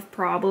have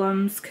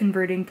problems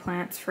converting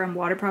plants from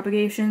water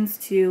propagations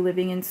to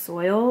living in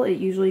soil. It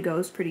usually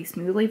goes pretty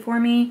smoothly for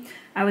me.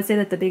 I would say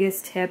that the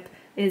biggest tip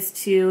is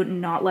to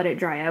not let it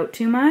dry out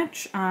too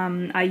much.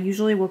 I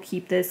usually will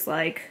keep this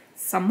like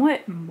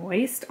somewhat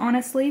moist,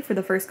 honestly, for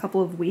the first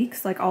couple of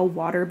weeks. Like, I'll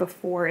water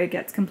before it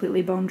gets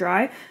completely bone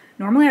dry.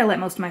 Normally I let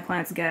most of my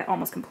plants get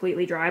almost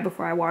completely dry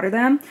before I water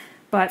them,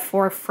 but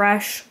for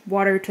fresh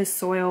water to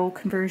soil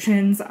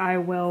conversions, I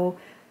will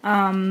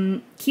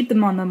keep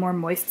them on the more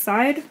moist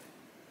side.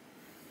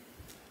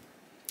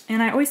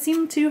 And I always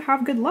seem to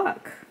have good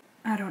luck.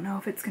 I don't know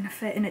if it's gonna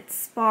fit in its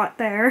spot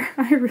there.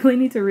 I really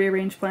need to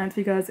rearrange plants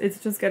because it's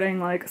just getting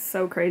like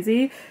so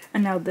crazy.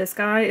 And now this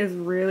guy is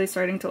really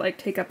starting to like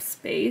take up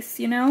space,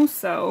 you know?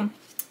 So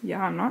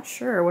yeah, I'm not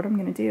sure what I'm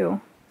gonna do.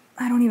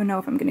 I don't even know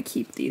if I'm gonna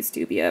keep these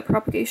dubia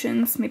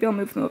propagations. Maybe I'll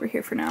move them over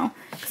here for now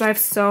because I have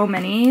so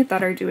many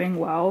that are doing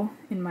well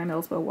in my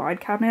Millsbow wide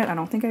cabinet. I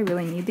don't think I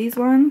really need these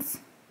ones.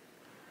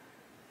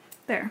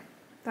 There,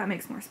 that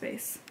makes more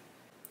space.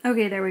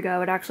 Okay, there we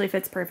go. It actually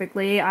fits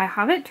perfectly. I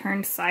have it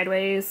turned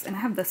sideways and I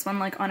have this one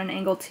like on an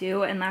angle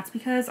too, and that's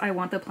because I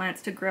want the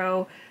plants to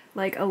grow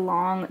like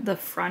along the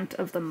front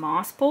of the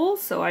moss pole.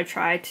 So I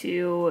try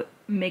to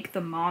make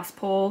the moss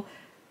pole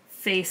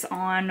face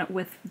on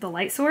with the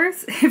light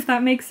source, if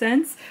that makes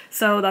sense.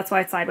 So that's why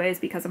it's sideways,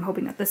 because I'm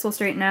hoping that this will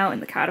straighten out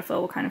and the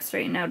caterpillar will kind of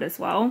straighten out as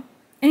well.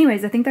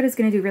 Anyways, I think that is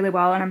going to do really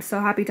well, and I'm so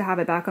happy to have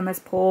it back on this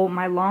pole.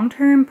 My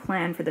long-term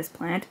plan for this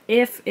plant,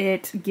 if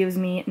it gives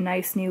me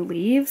nice new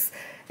leaves,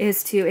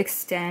 is to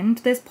extend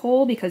this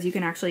pole because you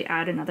can actually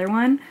add another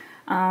one,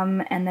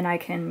 and then I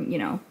can, you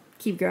know,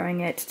 keep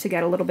growing it to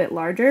get a little bit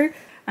larger.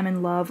 I'm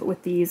in love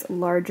with these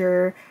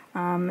larger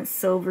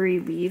silvery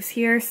leaves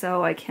here,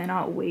 so I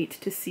cannot wait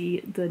to see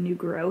the new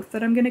growth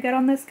that I'm gonna get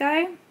on this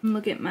guy.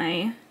 Look at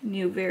my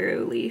new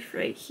Vero leaf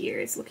right here.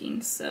 It's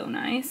looking so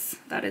nice.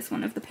 That is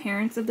one of the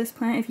parents of this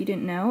plant. If you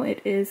didn't know,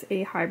 it is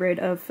a hybrid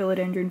of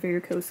Philodendron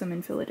verrucosum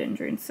and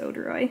Philodendron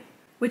soderoi.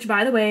 Which,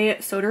 by the way,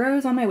 soderoi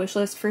was on my wish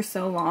list for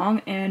so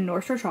long, and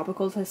North Shore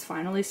Tropicals has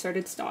finally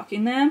started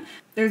stocking them.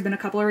 There's been a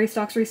couple of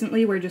restocks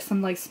recently where just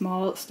some like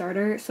small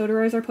starter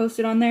soderois are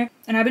posted on there,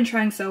 and I've been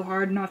trying so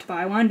hard not to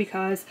buy one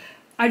because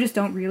I just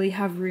don't really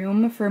have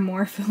room for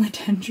more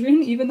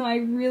Philodendron, even though I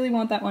really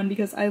want that one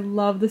because I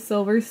love the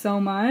silver so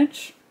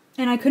much.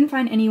 And I couldn't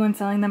find anyone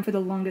selling them for the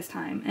longest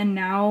time, and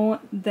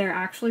now they're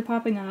actually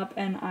popping up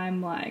and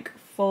I'm like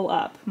full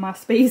up. My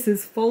space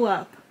is full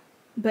up.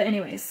 But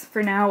anyways,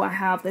 for now I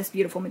have this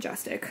beautiful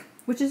majestic,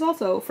 which is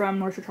also from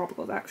North Shore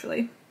Tropicals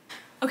actually.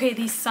 Okay,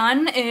 the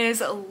sun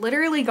is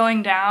literally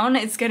going down.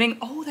 It's getting,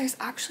 oh, there's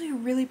actually a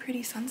really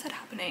pretty sunset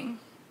happening.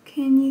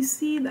 Can you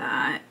see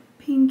that?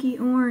 Pinky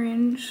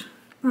orange.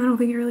 I don't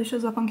think it really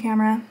shows up on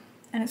camera,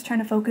 and it's trying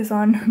to focus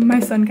on my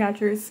sun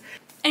catchers.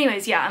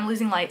 Anyways, yeah, I'm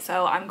losing light,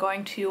 so I'm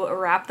going to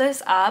wrap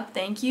this up.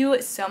 Thank you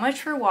so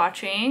much for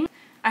watching.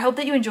 I hope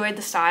that you enjoyed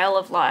the style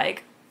of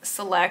like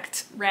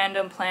select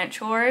random plant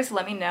chores.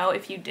 Let me know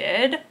if you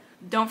did.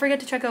 Don't forget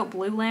to check out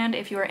Blueland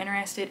if you are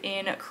interested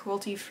in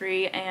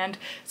cruelty-free and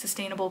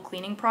sustainable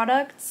cleaning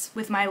products.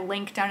 With my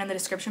link down in the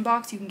description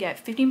box, you can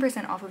get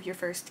 15% off of your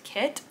first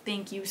kit.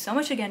 Thank you so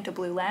much again to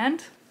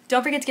Blueland.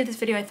 Don't forget to give this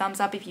video a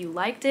thumbs up if you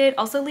liked it.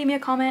 Also leave me a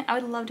comment. I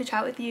would love to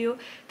chat with you.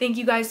 Thank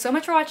you guys so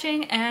much for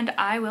watching, and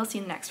I will see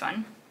you in the next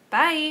one.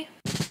 Bye!